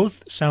you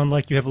both sound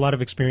like you have a lot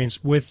of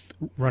experience with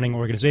running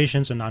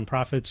organizations and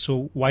nonprofits.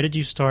 So why did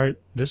you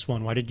start this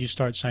one? Why did you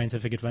start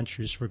Scientific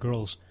Adventures for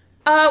Girls?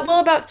 Well,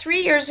 about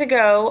 3 years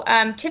ago,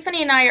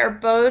 Tiffany and I are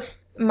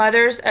both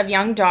mothers of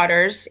young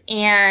daughters.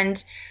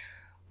 And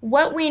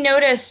what we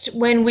noticed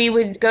when we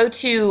would go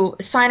to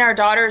sign our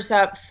daughters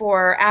up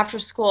for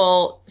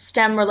after-school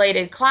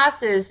STEM-related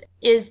classes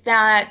is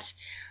that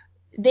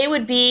they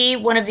would be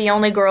one of the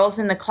only girls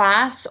in the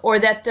class, or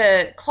that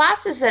the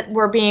classes that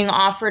were being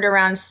offered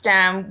around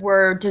STEM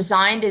were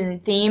designed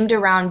and themed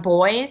around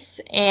boys.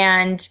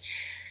 And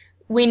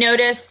we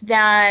noticed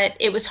that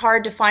it was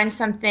hard to find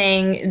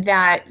something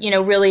that,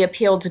 really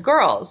appealed to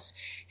girls.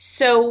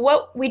 So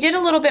what we did a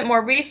little bit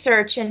more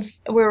research, and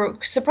we were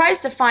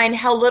surprised to find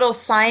how little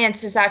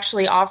science is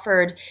actually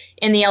offered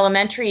in the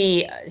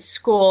elementary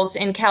schools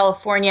in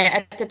California.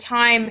 At the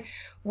time,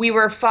 we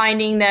were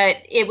finding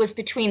that it was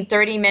between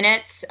 30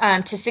 minutes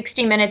to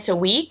 60 minutes a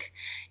week.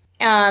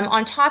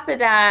 On top of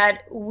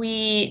that,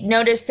 we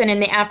noticed that in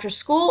the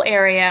after-school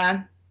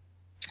area,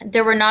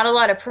 there were not a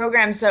lot of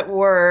programs that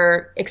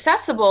were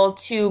accessible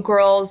to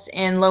girls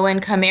in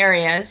low-income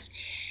areas.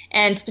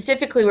 And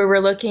specifically, we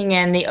were looking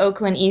in the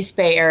Oakland East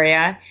Bay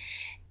area.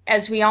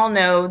 As we all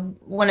know,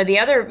 one of the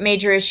other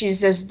major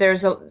issues is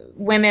there's a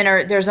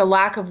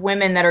lack of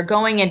women that are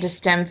going into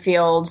STEM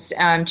fields,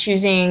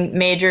 choosing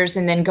majors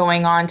and then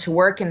going on to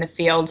work in the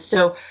field.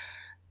 So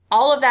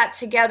all of that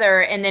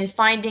together, and then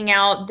finding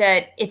out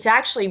that it's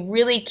actually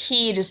really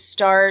key to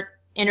start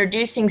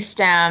introducing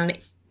STEM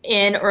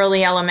in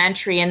early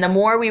elementary. And the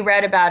more we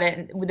read about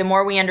it, the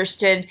more we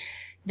understood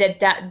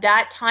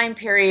that time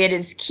period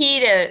is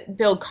key to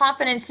build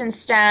confidence in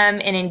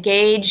STEM and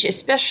engage,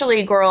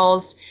 especially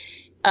girls,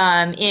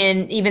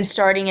 in even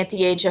starting at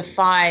the age of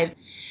 5.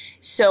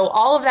 So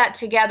all of that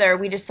together,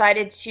 we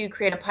decided to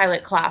create a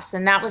pilot class,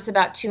 and that was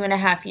about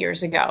 2.5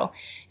 years ago.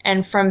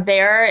 And from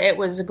there, it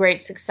was a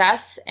great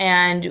success,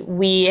 and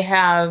we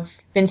have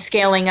been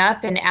scaling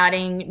up and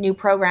adding new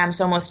programs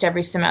almost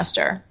every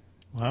semester.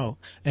 Wow.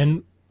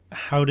 And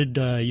how did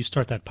you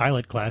start that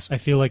pilot class? I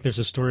feel like there's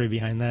a story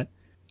behind that.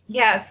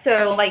 Yeah,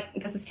 so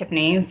this is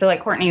Tiffany. So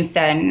like Courtney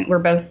said, we're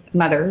both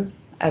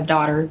mothers of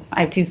daughters.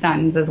 I have 2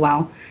 sons as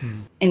well.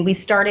 And we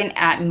started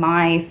at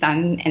my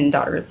son and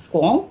daughter's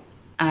school.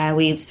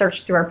 We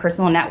searched through our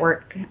personal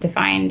network to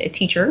find a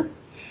teacher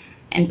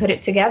and put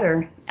it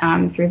together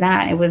through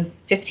that. It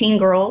was 15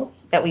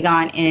 girls that we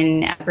got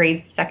in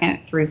grades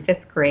 2nd through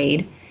 5th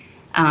grade.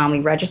 We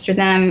registered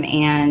them,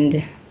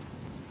 and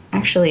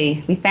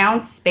actually we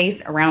found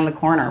space around the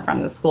corner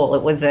from the school.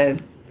 It was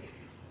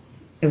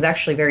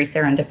actually very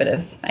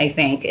serendipitous, I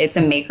think. It's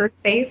a maker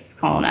space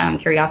called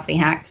Curiosity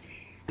Hacked.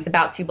 It's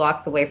about 2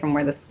 blocks away from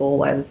where the school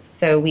was.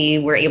 So we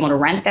were able to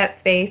rent that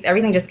space.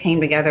 Everything just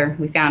came together.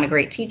 We found a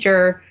great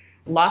teacher,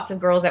 lots of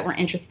girls that were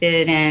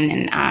interested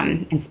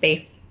in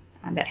space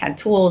that had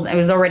tools. It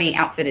was already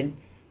outfitted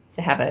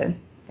to have a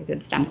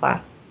good STEM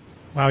class.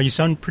 Wow, you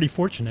sound pretty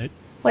fortunate.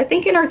 Well, I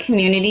think in our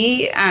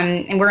community,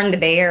 and we're in the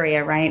Bay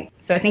Area, right?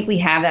 So I think we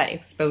have that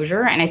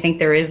exposure, and I think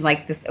there is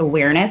this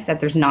awareness that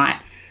there's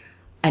not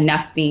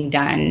enough being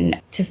done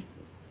to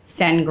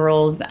send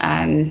girls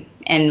and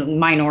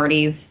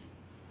minorities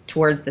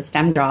towards the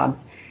STEM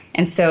jobs.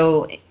 And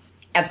so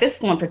at this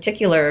school in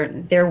particular,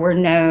 there are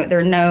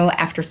no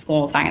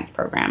after-school science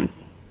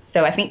programs.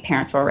 So I think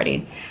parents were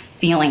already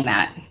feeling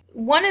that.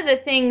 One of the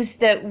things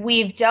that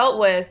we've dealt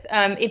with,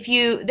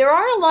 there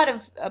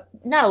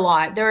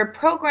are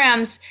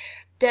programs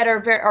that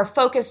are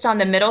focused on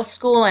the middle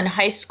school and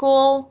high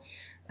school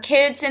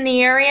kids in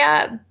the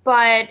area,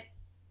 but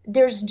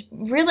there's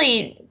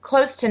really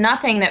close to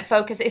nothing that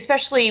focus,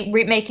 especially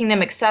making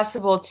them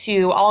accessible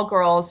to all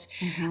girls.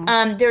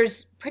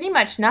 There's pretty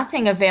much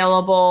nothing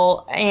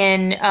available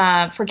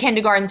for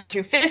kindergarten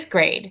through 5th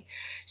grade.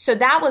 So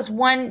that was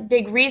one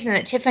big reason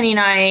that Tiffany and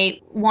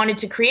I wanted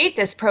to create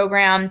this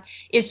program,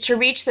 is to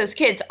reach those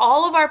kids.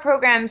 All of our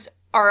programs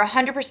are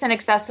 100%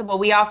 accessible.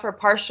 We offer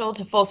partial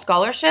to full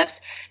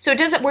scholarships. So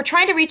we're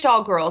trying to reach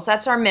all girls.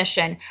 That's our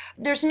mission.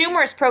 There's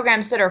numerous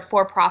programs that are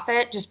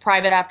for-profit, just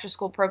private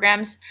after-school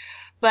programs,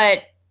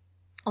 but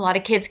a lot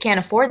of kids can't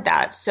afford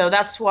that. So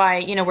that's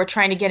why, we're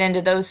trying to get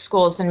into those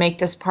schools and make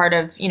this part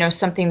of,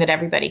 something that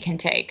everybody can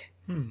take.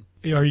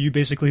 Are you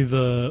basically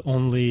the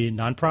only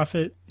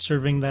nonprofit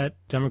serving that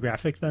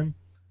demographic then?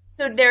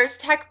 So there's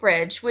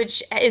TechBridge,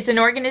 which is an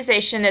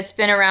organization that's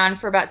been around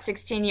for about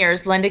 16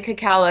 years. Linda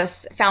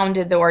Kakalis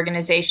founded the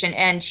organization,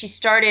 and she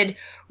started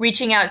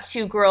reaching out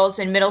to girls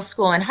in middle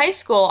school and high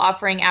school,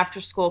 offering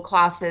after-school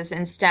classes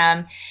in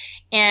STEM.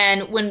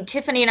 And when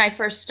Tiffany and I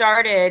first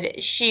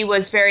started, she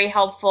was very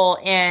helpful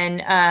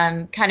in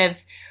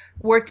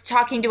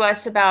talking to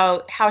us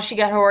about how she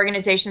got her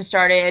organization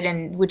started,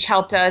 and which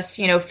helped us,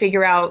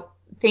 figure out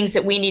things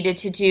that we needed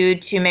to do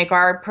to make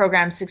our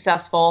program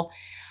successful.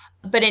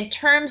 But in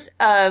terms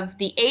of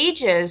the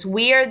ages,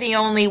 we are the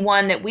only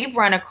one that we've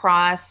run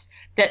across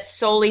that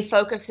solely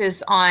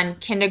focuses on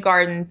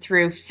kindergarten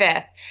through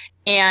 5th.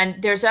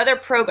 And there's other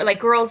programs like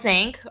Girls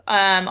Inc.,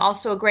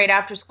 also a great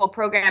after-school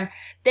program.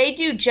 They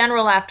do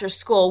general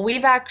after-school.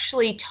 We've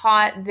actually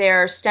taught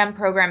their STEM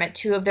program at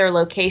 2 of their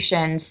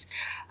locations.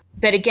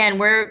 But again,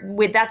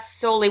 that's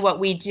solely what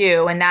we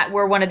do, and that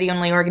we're one of the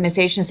only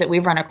organizations that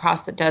we've run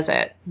across that does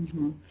it.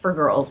 For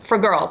girls. For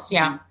girls,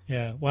 yeah.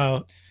 Yeah,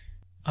 wow.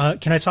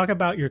 Can I talk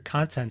about your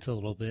content a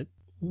little bit?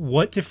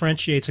 What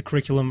differentiates a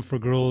curriculum for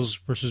girls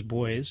versus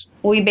boys?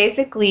 We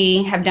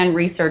basically have done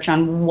research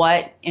on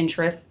what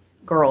interests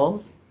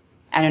girls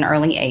at an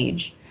early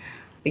age.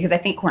 Because I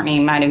think Courtney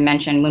might have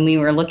mentioned when we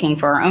were looking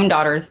for our own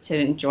daughters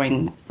to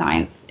join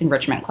science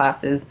enrichment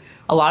classes,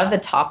 a lot of the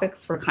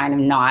topics were kind of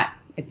not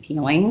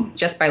appealing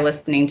just by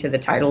listening to the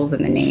titles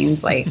and the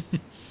names, like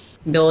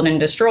Build and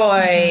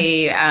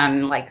Destroy,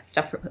 like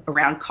stuff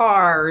around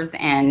cars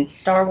and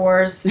Star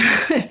Wars.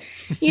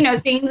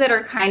 Things that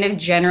are kind of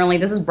generally,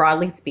 this is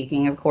broadly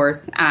speaking, of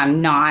course,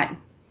 not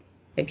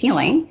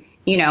appealing,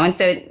 and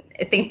so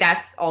I think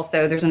that's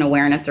also, there's an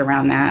awareness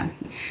around that.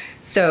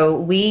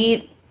 So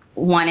we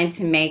wanted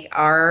to make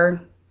our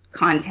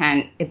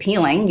content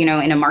appealing,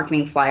 in a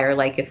marketing flyer,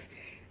 like if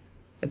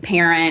a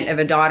parent of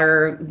a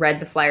daughter read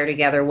the flyer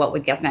together, what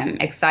would get them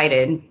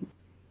excited?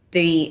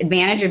 The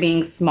advantage of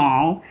being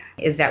small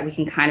is that we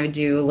can kind of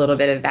do a little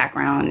bit of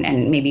background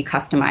and maybe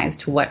customize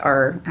to what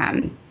our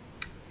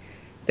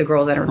the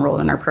girls that are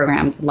enrolled in our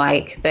programs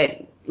like.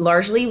 But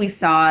largely we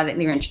saw that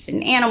they were interested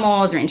in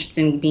animals or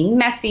interested in being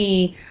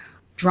messy.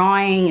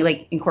 drawing,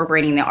 like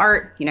incorporating the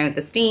art,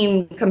 the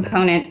STEAM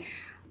component.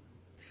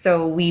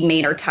 So we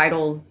made our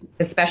titles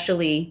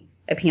especially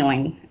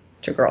appealing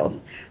to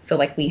girls. So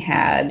like we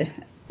had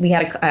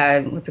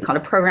a a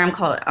program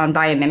called on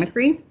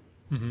biomimicry.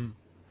 Mm-hmm.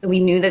 So we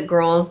knew that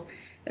girls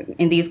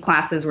in these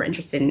classes were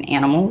interested in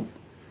animals.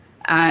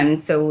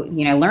 So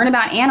learn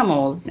about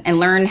animals and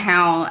learn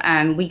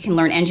how we can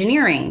learn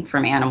engineering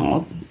from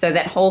animals. So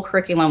that whole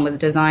curriculum was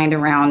designed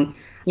around,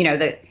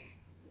 the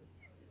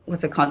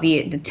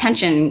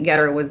detention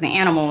getter was the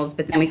animals,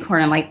 but then we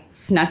kind of like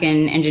snuck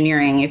in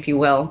engineering, if you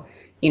will.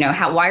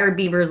 Why are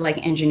beavers like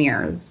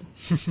engineers?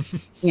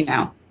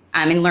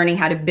 And learning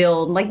how to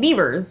build like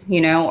beavers,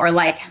 or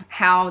like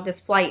how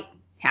does flight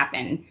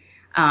happen?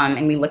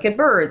 And we look at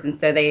birds, and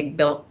so they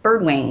built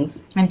bird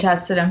wings and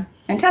tested them.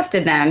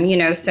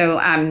 So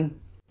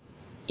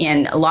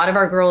and a lot of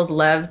our girls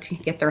love to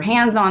get their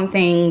hands on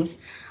things.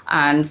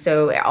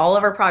 So all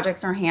of our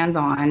projects are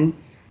hands-on,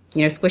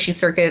 squishy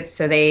circuits.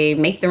 So they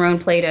make their own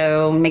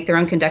Play-Doh, make their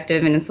own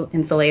conductive and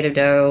insulative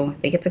dough.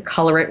 They get to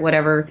color it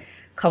whatever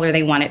color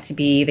they want it to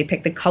be. They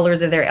pick the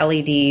colors of their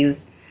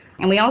LEDs.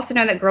 And we also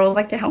know that girls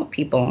like to help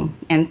people.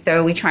 And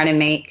so we try to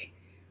make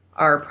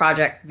our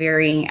projects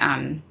very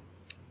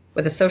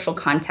with a social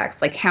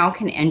context, like how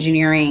can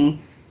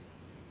engineering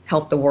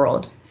help the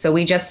world? So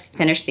we just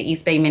finished the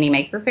East Bay Mini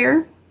Maker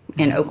Faire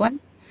in Oakland.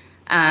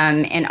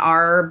 And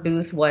our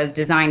booth was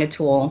Design a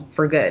Tool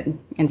for Good.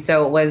 And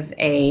so it was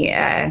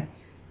a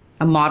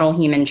model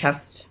human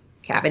chest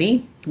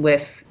cavity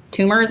with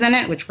tumors in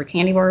it, which were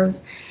candy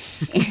bars.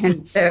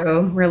 And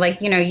so we're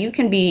like, you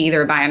can be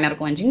either a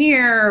biomedical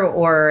engineer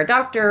or a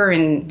doctor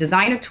and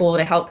design a tool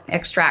to help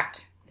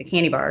extract the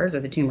candy bars or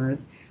the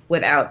tumors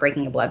without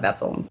breaking a blood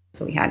vessel.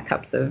 So we had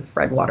cups of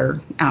red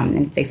water,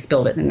 and if they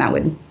spilled it, then that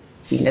would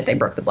mean that they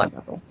broke the blood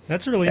vessel.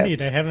 That's really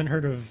neat. I haven't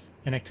heard of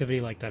an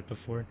activity like that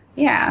before.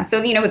 Yeah.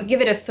 So,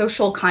 give it a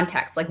social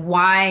context. Like,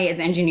 why is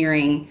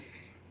engineering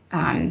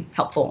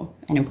helpful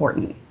and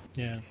important?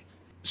 Yeah.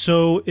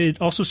 So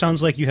it also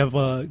sounds like you have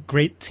a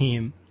great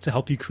team to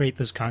help you create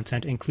this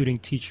content, including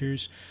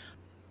teachers.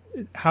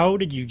 How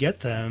did you get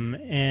them,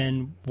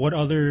 and what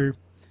other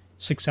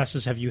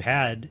successes have you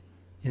had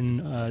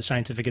in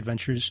Scientific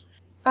Adventures?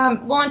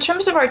 Well, in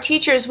terms of our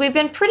teachers, we've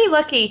been pretty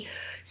lucky.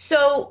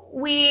 So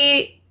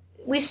we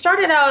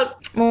started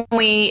out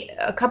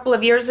a couple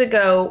of years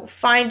ago,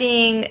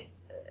 finding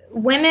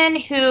women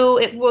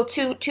who,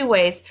 two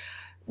ways,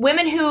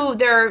 women who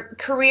their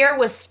career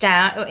was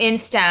in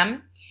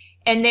STEM,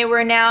 and they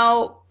were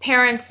now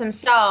parents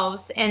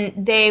themselves,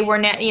 and they were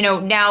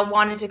now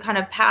wanted to kind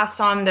of pass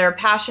on their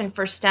passion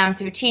for STEM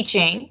through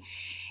teaching.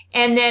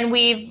 And then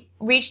we've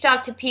reached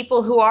out to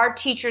people who are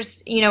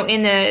teachers,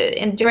 during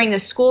the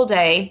school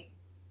day,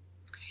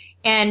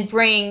 and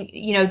bring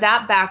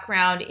that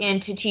background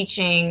into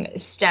teaching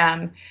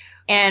STEM.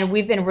 And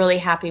we've been really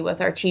happy with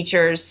our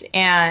teachers,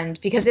 and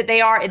because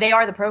they are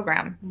the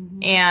program, mm-hmm.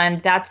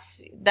 and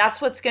that's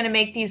what's going to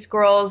make these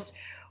girls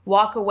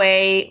walk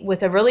away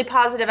with a really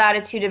positive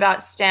attitude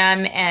about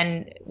STEM.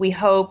 And we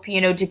hope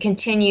to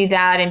continue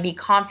that and be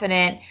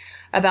confident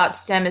about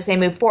STEM as they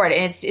move forward.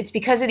 And it's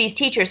because of these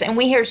teachers. And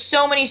we hear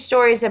so many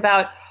stories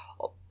about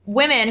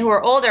women who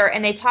are older,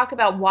 and they talk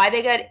about why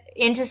they got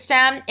into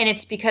STEM, and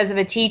it's because of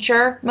a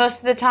teacher most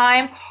of the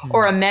time,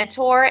 or a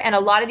mentor. And a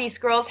lot of these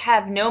girls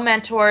have no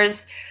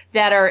mentors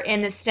that are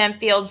in the STEM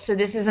field, so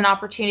this is an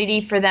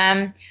opportunity for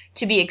them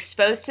to be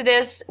exposed to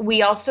this.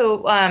 We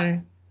also,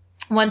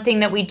 one thing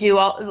that we do,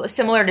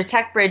 similar to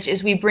TechBridge,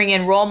 is we bring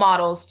in role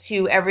models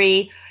to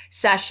every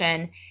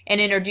session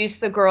and introduce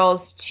the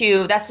girls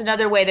to, that's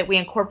another way that we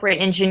incorporate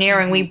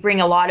engineering. We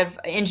bring a lot of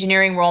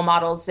engineering role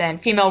models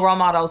and female role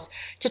models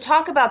to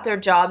talk about their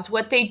jobs,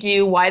 what they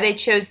do, why they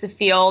chose the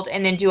field,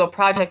 and then do a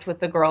project with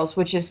the girls,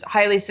 which is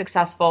highly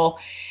successful.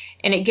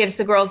 And it gives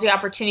the girls the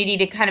opportunity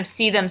to kind of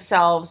see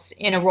themselves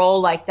in a role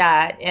like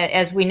that.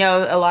 As we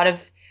know, a lot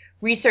of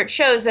research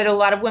shows that a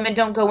lot of women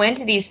don't go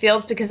into these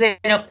fields because they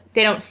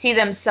don't see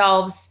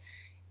themselves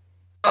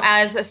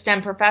as a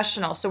STEM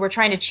professional. So we're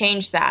trying to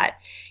change that.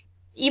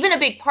 Even a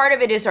big part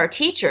of it is our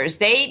teachers.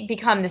 They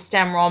become the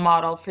STEM role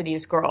model for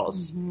these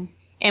girls. Mm-hmm.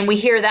 And we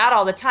hear that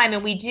all the time.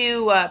 And we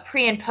do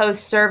pre and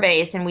post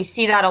surveys, and we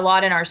see that a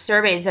lot in our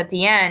surveys at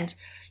the end.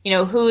 Do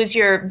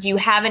you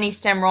have any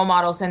STEM role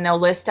models? And they'll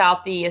list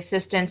out the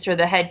assistants or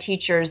the head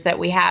teachers that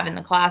we have in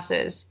the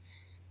classes.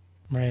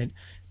 Right.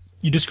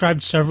 You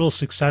described several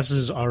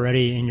successes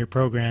already in your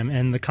program,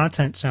 and the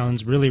content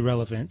sounds really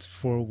relevant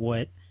for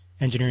what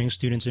engineering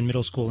students in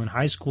middle school and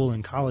high school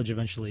and college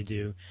eventually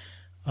do.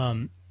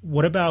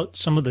 What about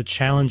some of the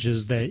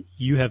challenges that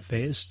you have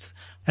faced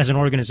as an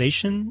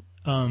organization?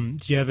 Do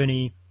you have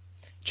any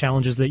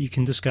challenges that you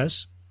can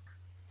discuss?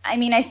 I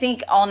mean, I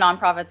think all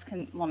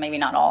nonprofits maybe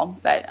not all,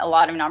 but a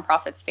lot of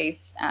nonprofits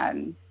face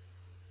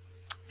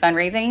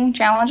fundraising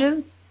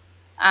challenges.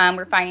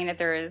 We're finding that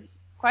there is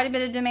quite a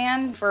bit of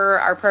demand for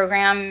our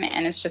program,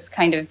 and it's just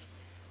kind of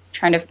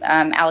trying to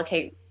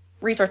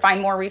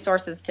find more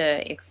resources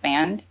to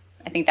expand.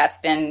 I think that's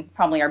been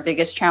probably our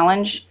biggest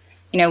challenge.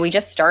 We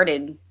just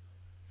started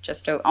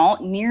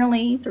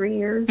nearly 3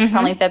 years.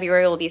 Probably in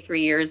February will be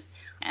 3 years.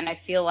 And I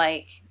feel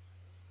like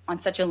on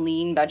such a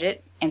lean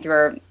budget and through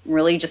our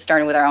really just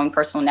starting with our own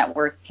personal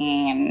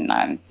networking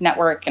and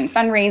network and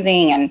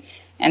fundraising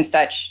and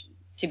such,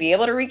 to be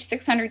able to reach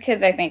 600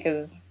 kids, I think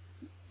is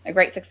a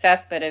great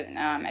success, but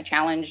a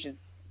challenge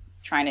is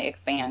trying to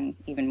expand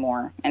even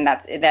more. And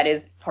that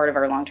is part of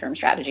our long-term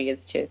strategy,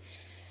 is to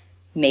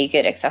make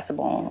it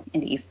accessible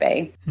in the East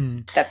Bay.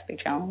 That's a big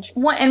challenge.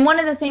 And one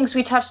of the things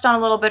we touched on a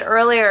little bit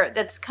earlier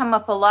that's come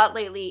up a lot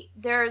lately,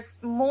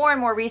 there's more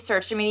and more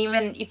research. I mean,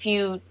 even if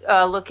you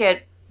look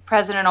at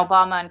President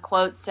Obama and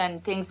quotes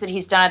and things that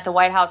he's done at the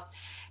White House,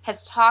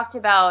 has talked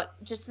about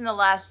just in the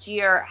last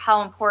year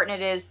how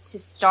important it is to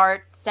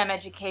start STEM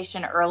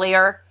education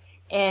earlier,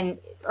 in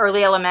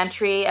early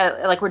elementary,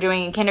 like we're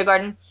doing in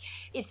kindergarten.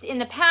 It's in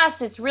the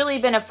past, it's really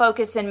been a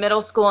focus in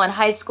middle school and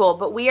high school,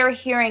 but we are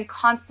hearing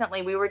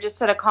constantly. We were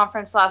just at a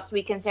conference last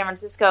week in San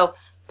Francisco.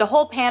 The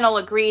whole panel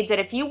agreed that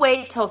if you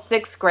wait till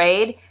 6th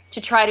grade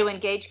to try to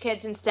engage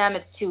kids in STEM,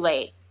 it's too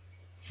late.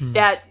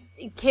 That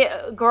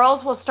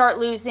girls will start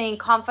losing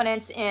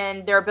confidence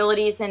in their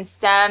abilities in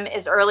STEM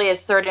as early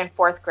as 3rd and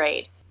 4th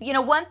grade. You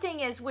know, one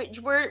thing is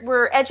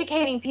we're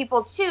educating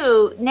people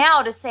too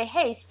now to say,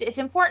 hey, it's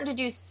important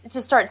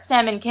to start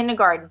STEM in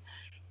kindergarten.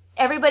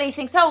 Everybody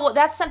thinks, oh, well,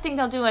 that's something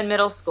they'll do in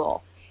middle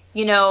school.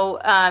 You know,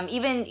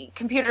 even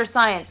computer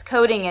science,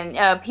 coding,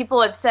 and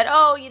people have said,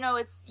 oh, you know,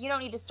 you don't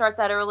need to start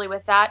that early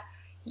with that.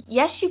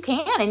 Yes, you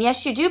can, and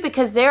yes, you do,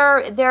 because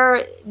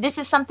this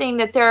is something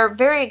that they're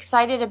very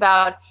excited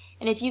about.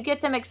 And if you get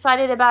them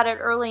excited about it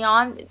early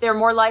on, they're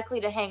more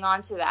likely to hang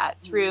on to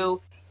that through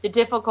the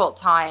difficult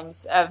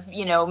times of,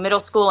 you know, middle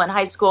school and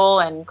high school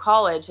and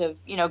college, of,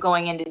 you know,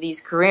 going into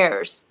these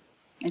careers.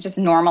 It's just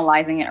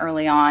normalizing it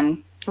early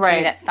on.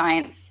 Right. That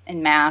science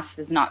and math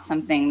is not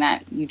something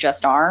that you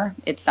just are.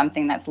 It's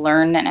something that's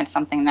learned, and it's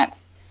something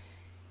that's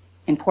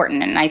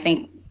important. And I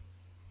think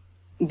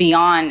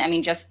beyond, I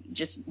mean, just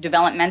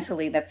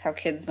developmentally, that's how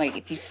kids, like,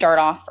 if you start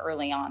off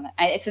early on.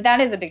 So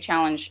that is a big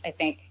challenge, I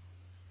think,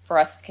 for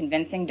us,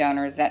 convincing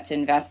donors that to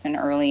invest in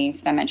early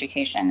STEM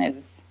education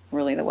is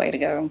really the way to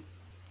go.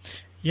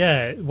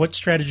 Yeah. What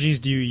strategies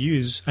do you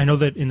use? I know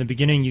that in the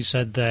beginning you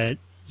said that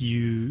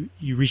you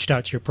reached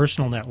out to your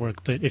personal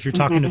network, but if you're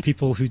talking to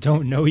people who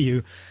don't know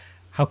you,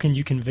 how can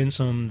you convince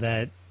them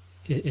that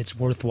it's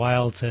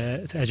worthwhile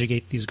to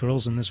educate these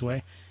girls in this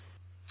way?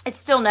 It's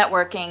still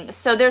networking.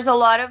 So there's a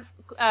lot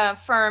of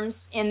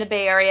firms in the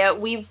Bay Area.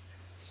 We've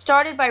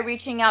started by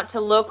reaching out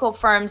to local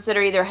firms that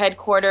are either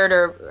headquartered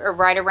or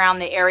right around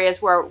the areas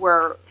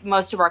where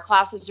most of our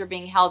classes are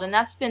being held, and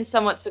that's been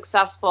somewhat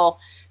successful.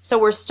 So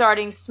we're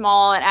starting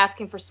small and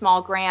asking for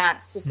small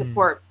grants to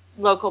support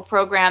local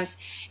programs.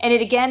 And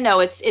it, again, though,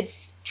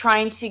 it's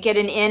trying to get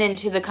an in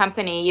into the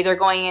company, either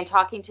going and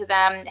talking to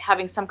them,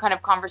 having some kind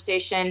of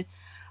conversation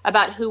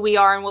about who we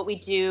are and what we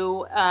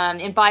do,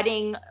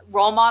 inviting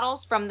role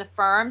models from the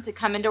firm to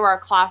come into our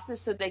classes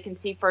so they can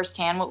see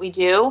firsthand what we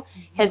do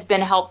has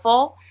been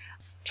helpful.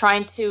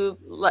 Trying to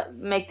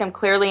make them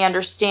clearly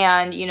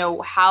understand, you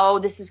know, how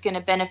this is going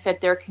to benefit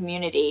their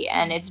community.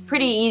 And it's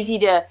pretty easy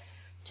to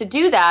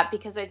do that,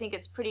 because I think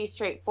it's pretty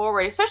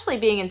straightforward, especially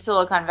being in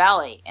Silicon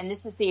Valley. And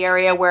this is the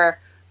area where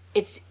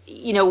it's,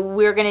 you know,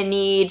 we're going to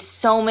need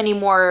so many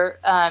more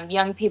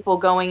young people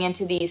going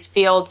into these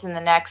fields in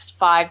the next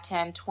 5,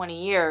 10,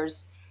 20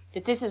 years,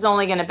 that this is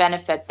only going to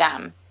benefit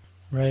them.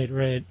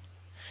 Right.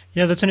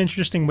 Yeah, that's an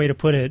interesting way to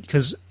put it,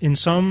 because in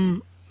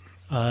some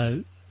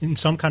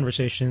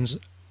conversations,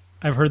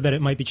 I've heard that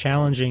it might be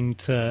challenging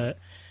to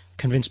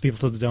convince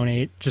people to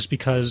donate just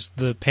because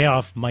the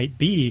payoff might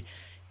be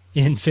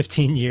in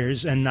 15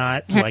 years and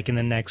not like in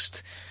the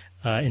next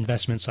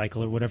investment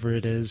cycle or whatever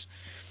it is.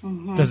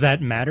 Does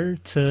that matter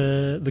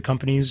to the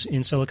companies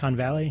in Silicon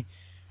Valley?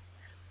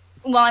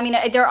 Well, I mean,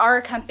 there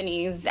are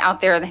companies out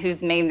there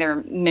who's made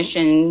their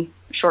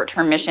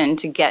short-term mission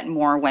to get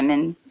more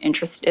women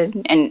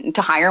interested and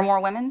to hire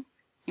more women.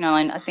 You know,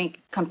 and I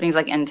think companies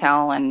like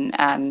Intel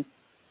and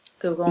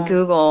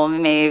Google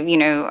may, you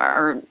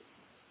know,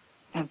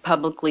 have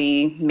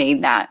publicly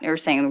made that, or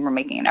saying we're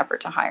making an effort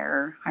to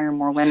hire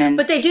more women.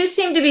 But they do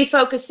seem to be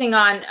focusing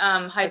on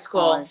high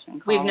school.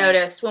 We've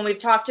noticed when we've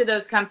talked to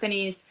those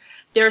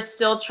companies, they're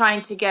still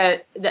trying to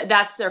get,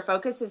 that's their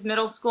focus, is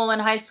middle school and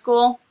high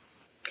school.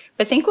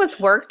 I think what's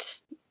worked,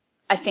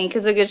 I think,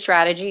 is a good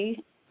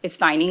strategy, is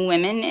finding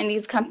women in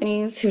these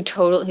companies who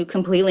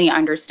completely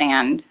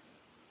understand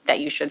that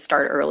you should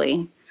start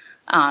early.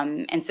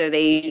 And so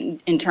they,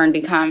 in turn,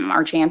 become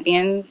our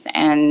champions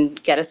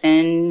and get us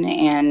in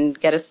and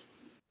get us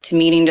to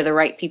meeting to the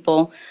right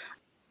people.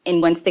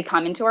 And once they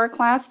come into our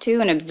class,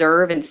 too, and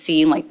observe and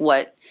see, like,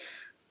 what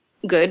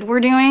good we're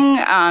doing,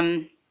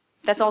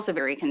 that's also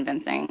very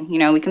convincing. You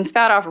know, we can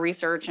spout off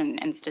research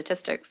and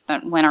statistics,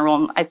 but when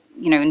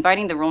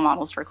inviting the role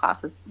models for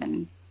classes has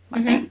been,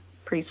 I think,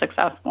 pretty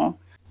successful.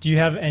 Do you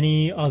have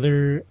any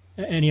other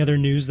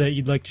news that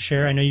you'd like to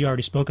share? I know you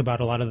already spoke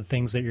about a lot of the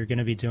things that you're going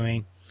to be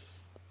doing.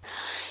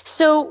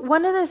 So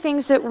one of the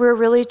things that we're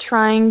really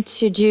trying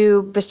to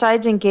do,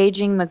 besides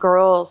engaging the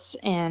girls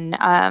in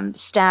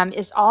STEM,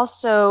 is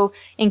also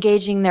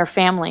engaging their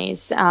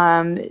families,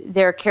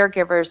 their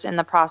caregivers in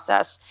the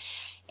process.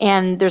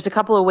 And there's a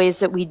couple of ways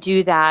that we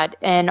do that.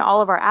 In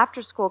all of our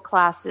after-school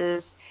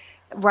classes,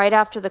 right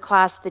after the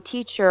class, the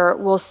teacher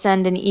will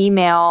send an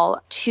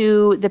email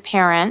to the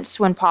parents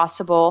when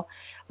possible,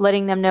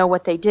 letting them know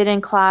what they did in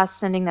class,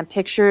 sending them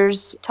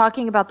pictures,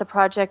 talking about the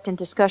project and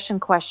discussion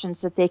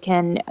questions that they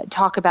can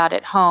talk about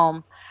at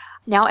home.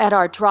 Now at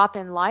our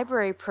drop-in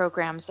library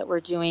programs that we're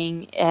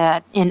doing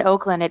in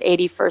Oakland at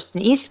 81st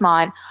and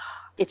Eastmont,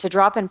 it's a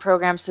drop-in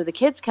program, so the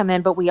kids come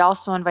in, but we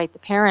also invite the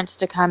parents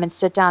to come and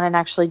sit down and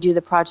actually do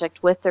the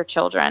project with their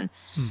children.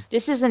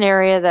 This is an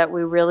area that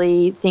we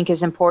really think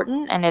is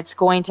important, and it's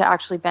going to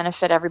actually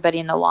benefit everybody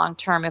in the long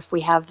term if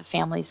we have the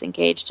families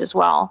engaged as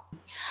well.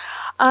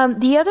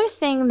 The other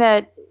thing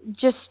that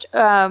just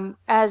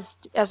as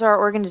our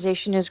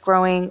organization is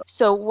growing,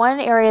 so one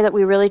area that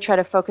we really try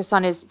to focus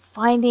on is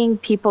finding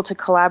people to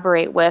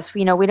collaborate with.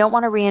 We don't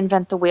want to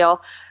reinvent the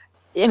wheel.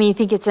 I mean, I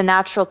think it's a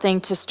natural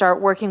thing to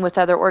start working with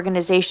other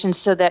organizations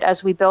so that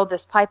as we build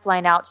this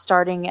pipeline out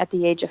starting at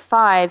the age of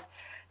 5,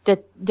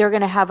 that they're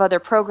going to have other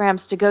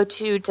programs to go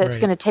to that's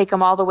going to take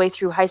them all the way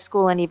through high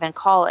school and even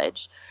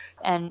college.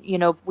 And,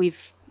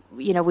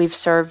 we've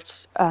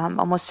served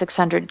almost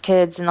 600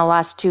 kids in the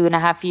last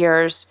 2.5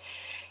 years.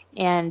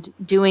 And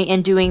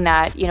doing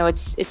that,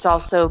 it's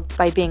also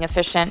by being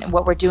efficient in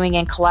what we're doing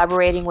and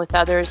collaborating with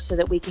others so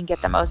that we can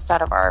get the most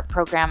out of our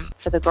program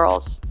for the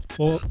girls.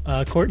 Well,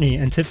 Courtney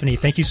and Tiffany,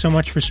 thank you so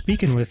much for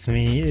speaking with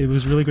me. It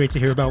was really great to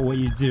hear about what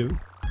you do.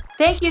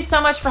 Thank you so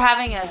much for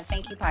having us.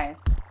 Thank you, Pius.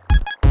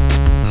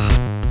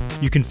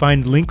 You can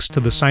find links to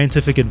the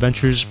Scientific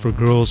Adventures for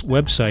Girls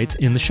website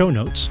in the show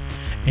notes.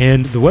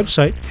 And the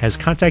website has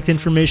contact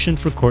information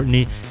for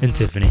Courtney and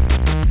Tiffany.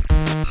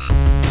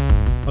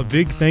 A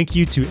big thank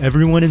you to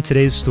everyone in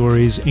today's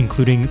stories,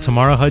 including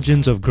Tamara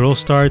Hudgens of Girl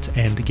Start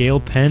and Gail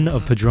Penn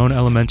of Padron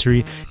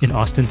Elementary in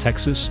Austin,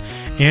 Texas,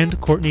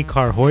 and Courtney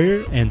Carr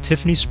Hoyer and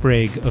Tiffany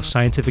Sprague of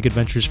Scientific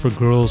Adventures for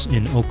Girls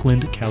in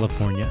Oakland,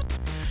 California.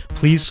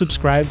 Please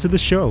subscribe to the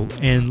show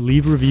and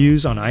leave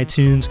reviews on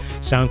iTunes,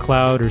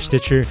 SoundCloud, or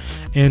Stitcher,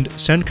 and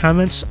send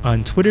comments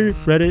on Twitter,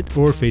 Reddit,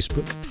 or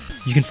Facebook.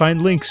 You can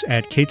find links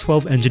at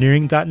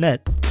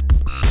k12engineering.net.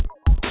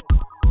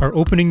 Our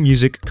opening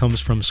music comes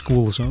from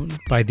School Zone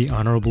by the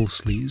Honorable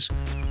Sleaze.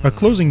 Our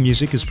closing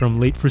music is from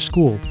Late for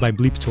School by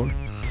Bleeptor.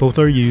 Both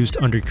are used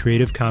under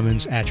Creative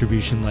Commons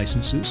Attribution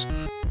licenses.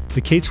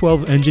 The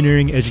K-12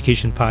 Engineering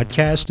Education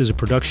Podcast is a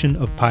production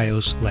of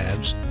Pios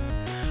Labs.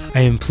 I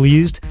am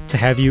pleased to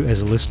have you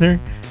as a listener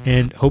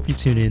and hope you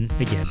tune in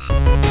again.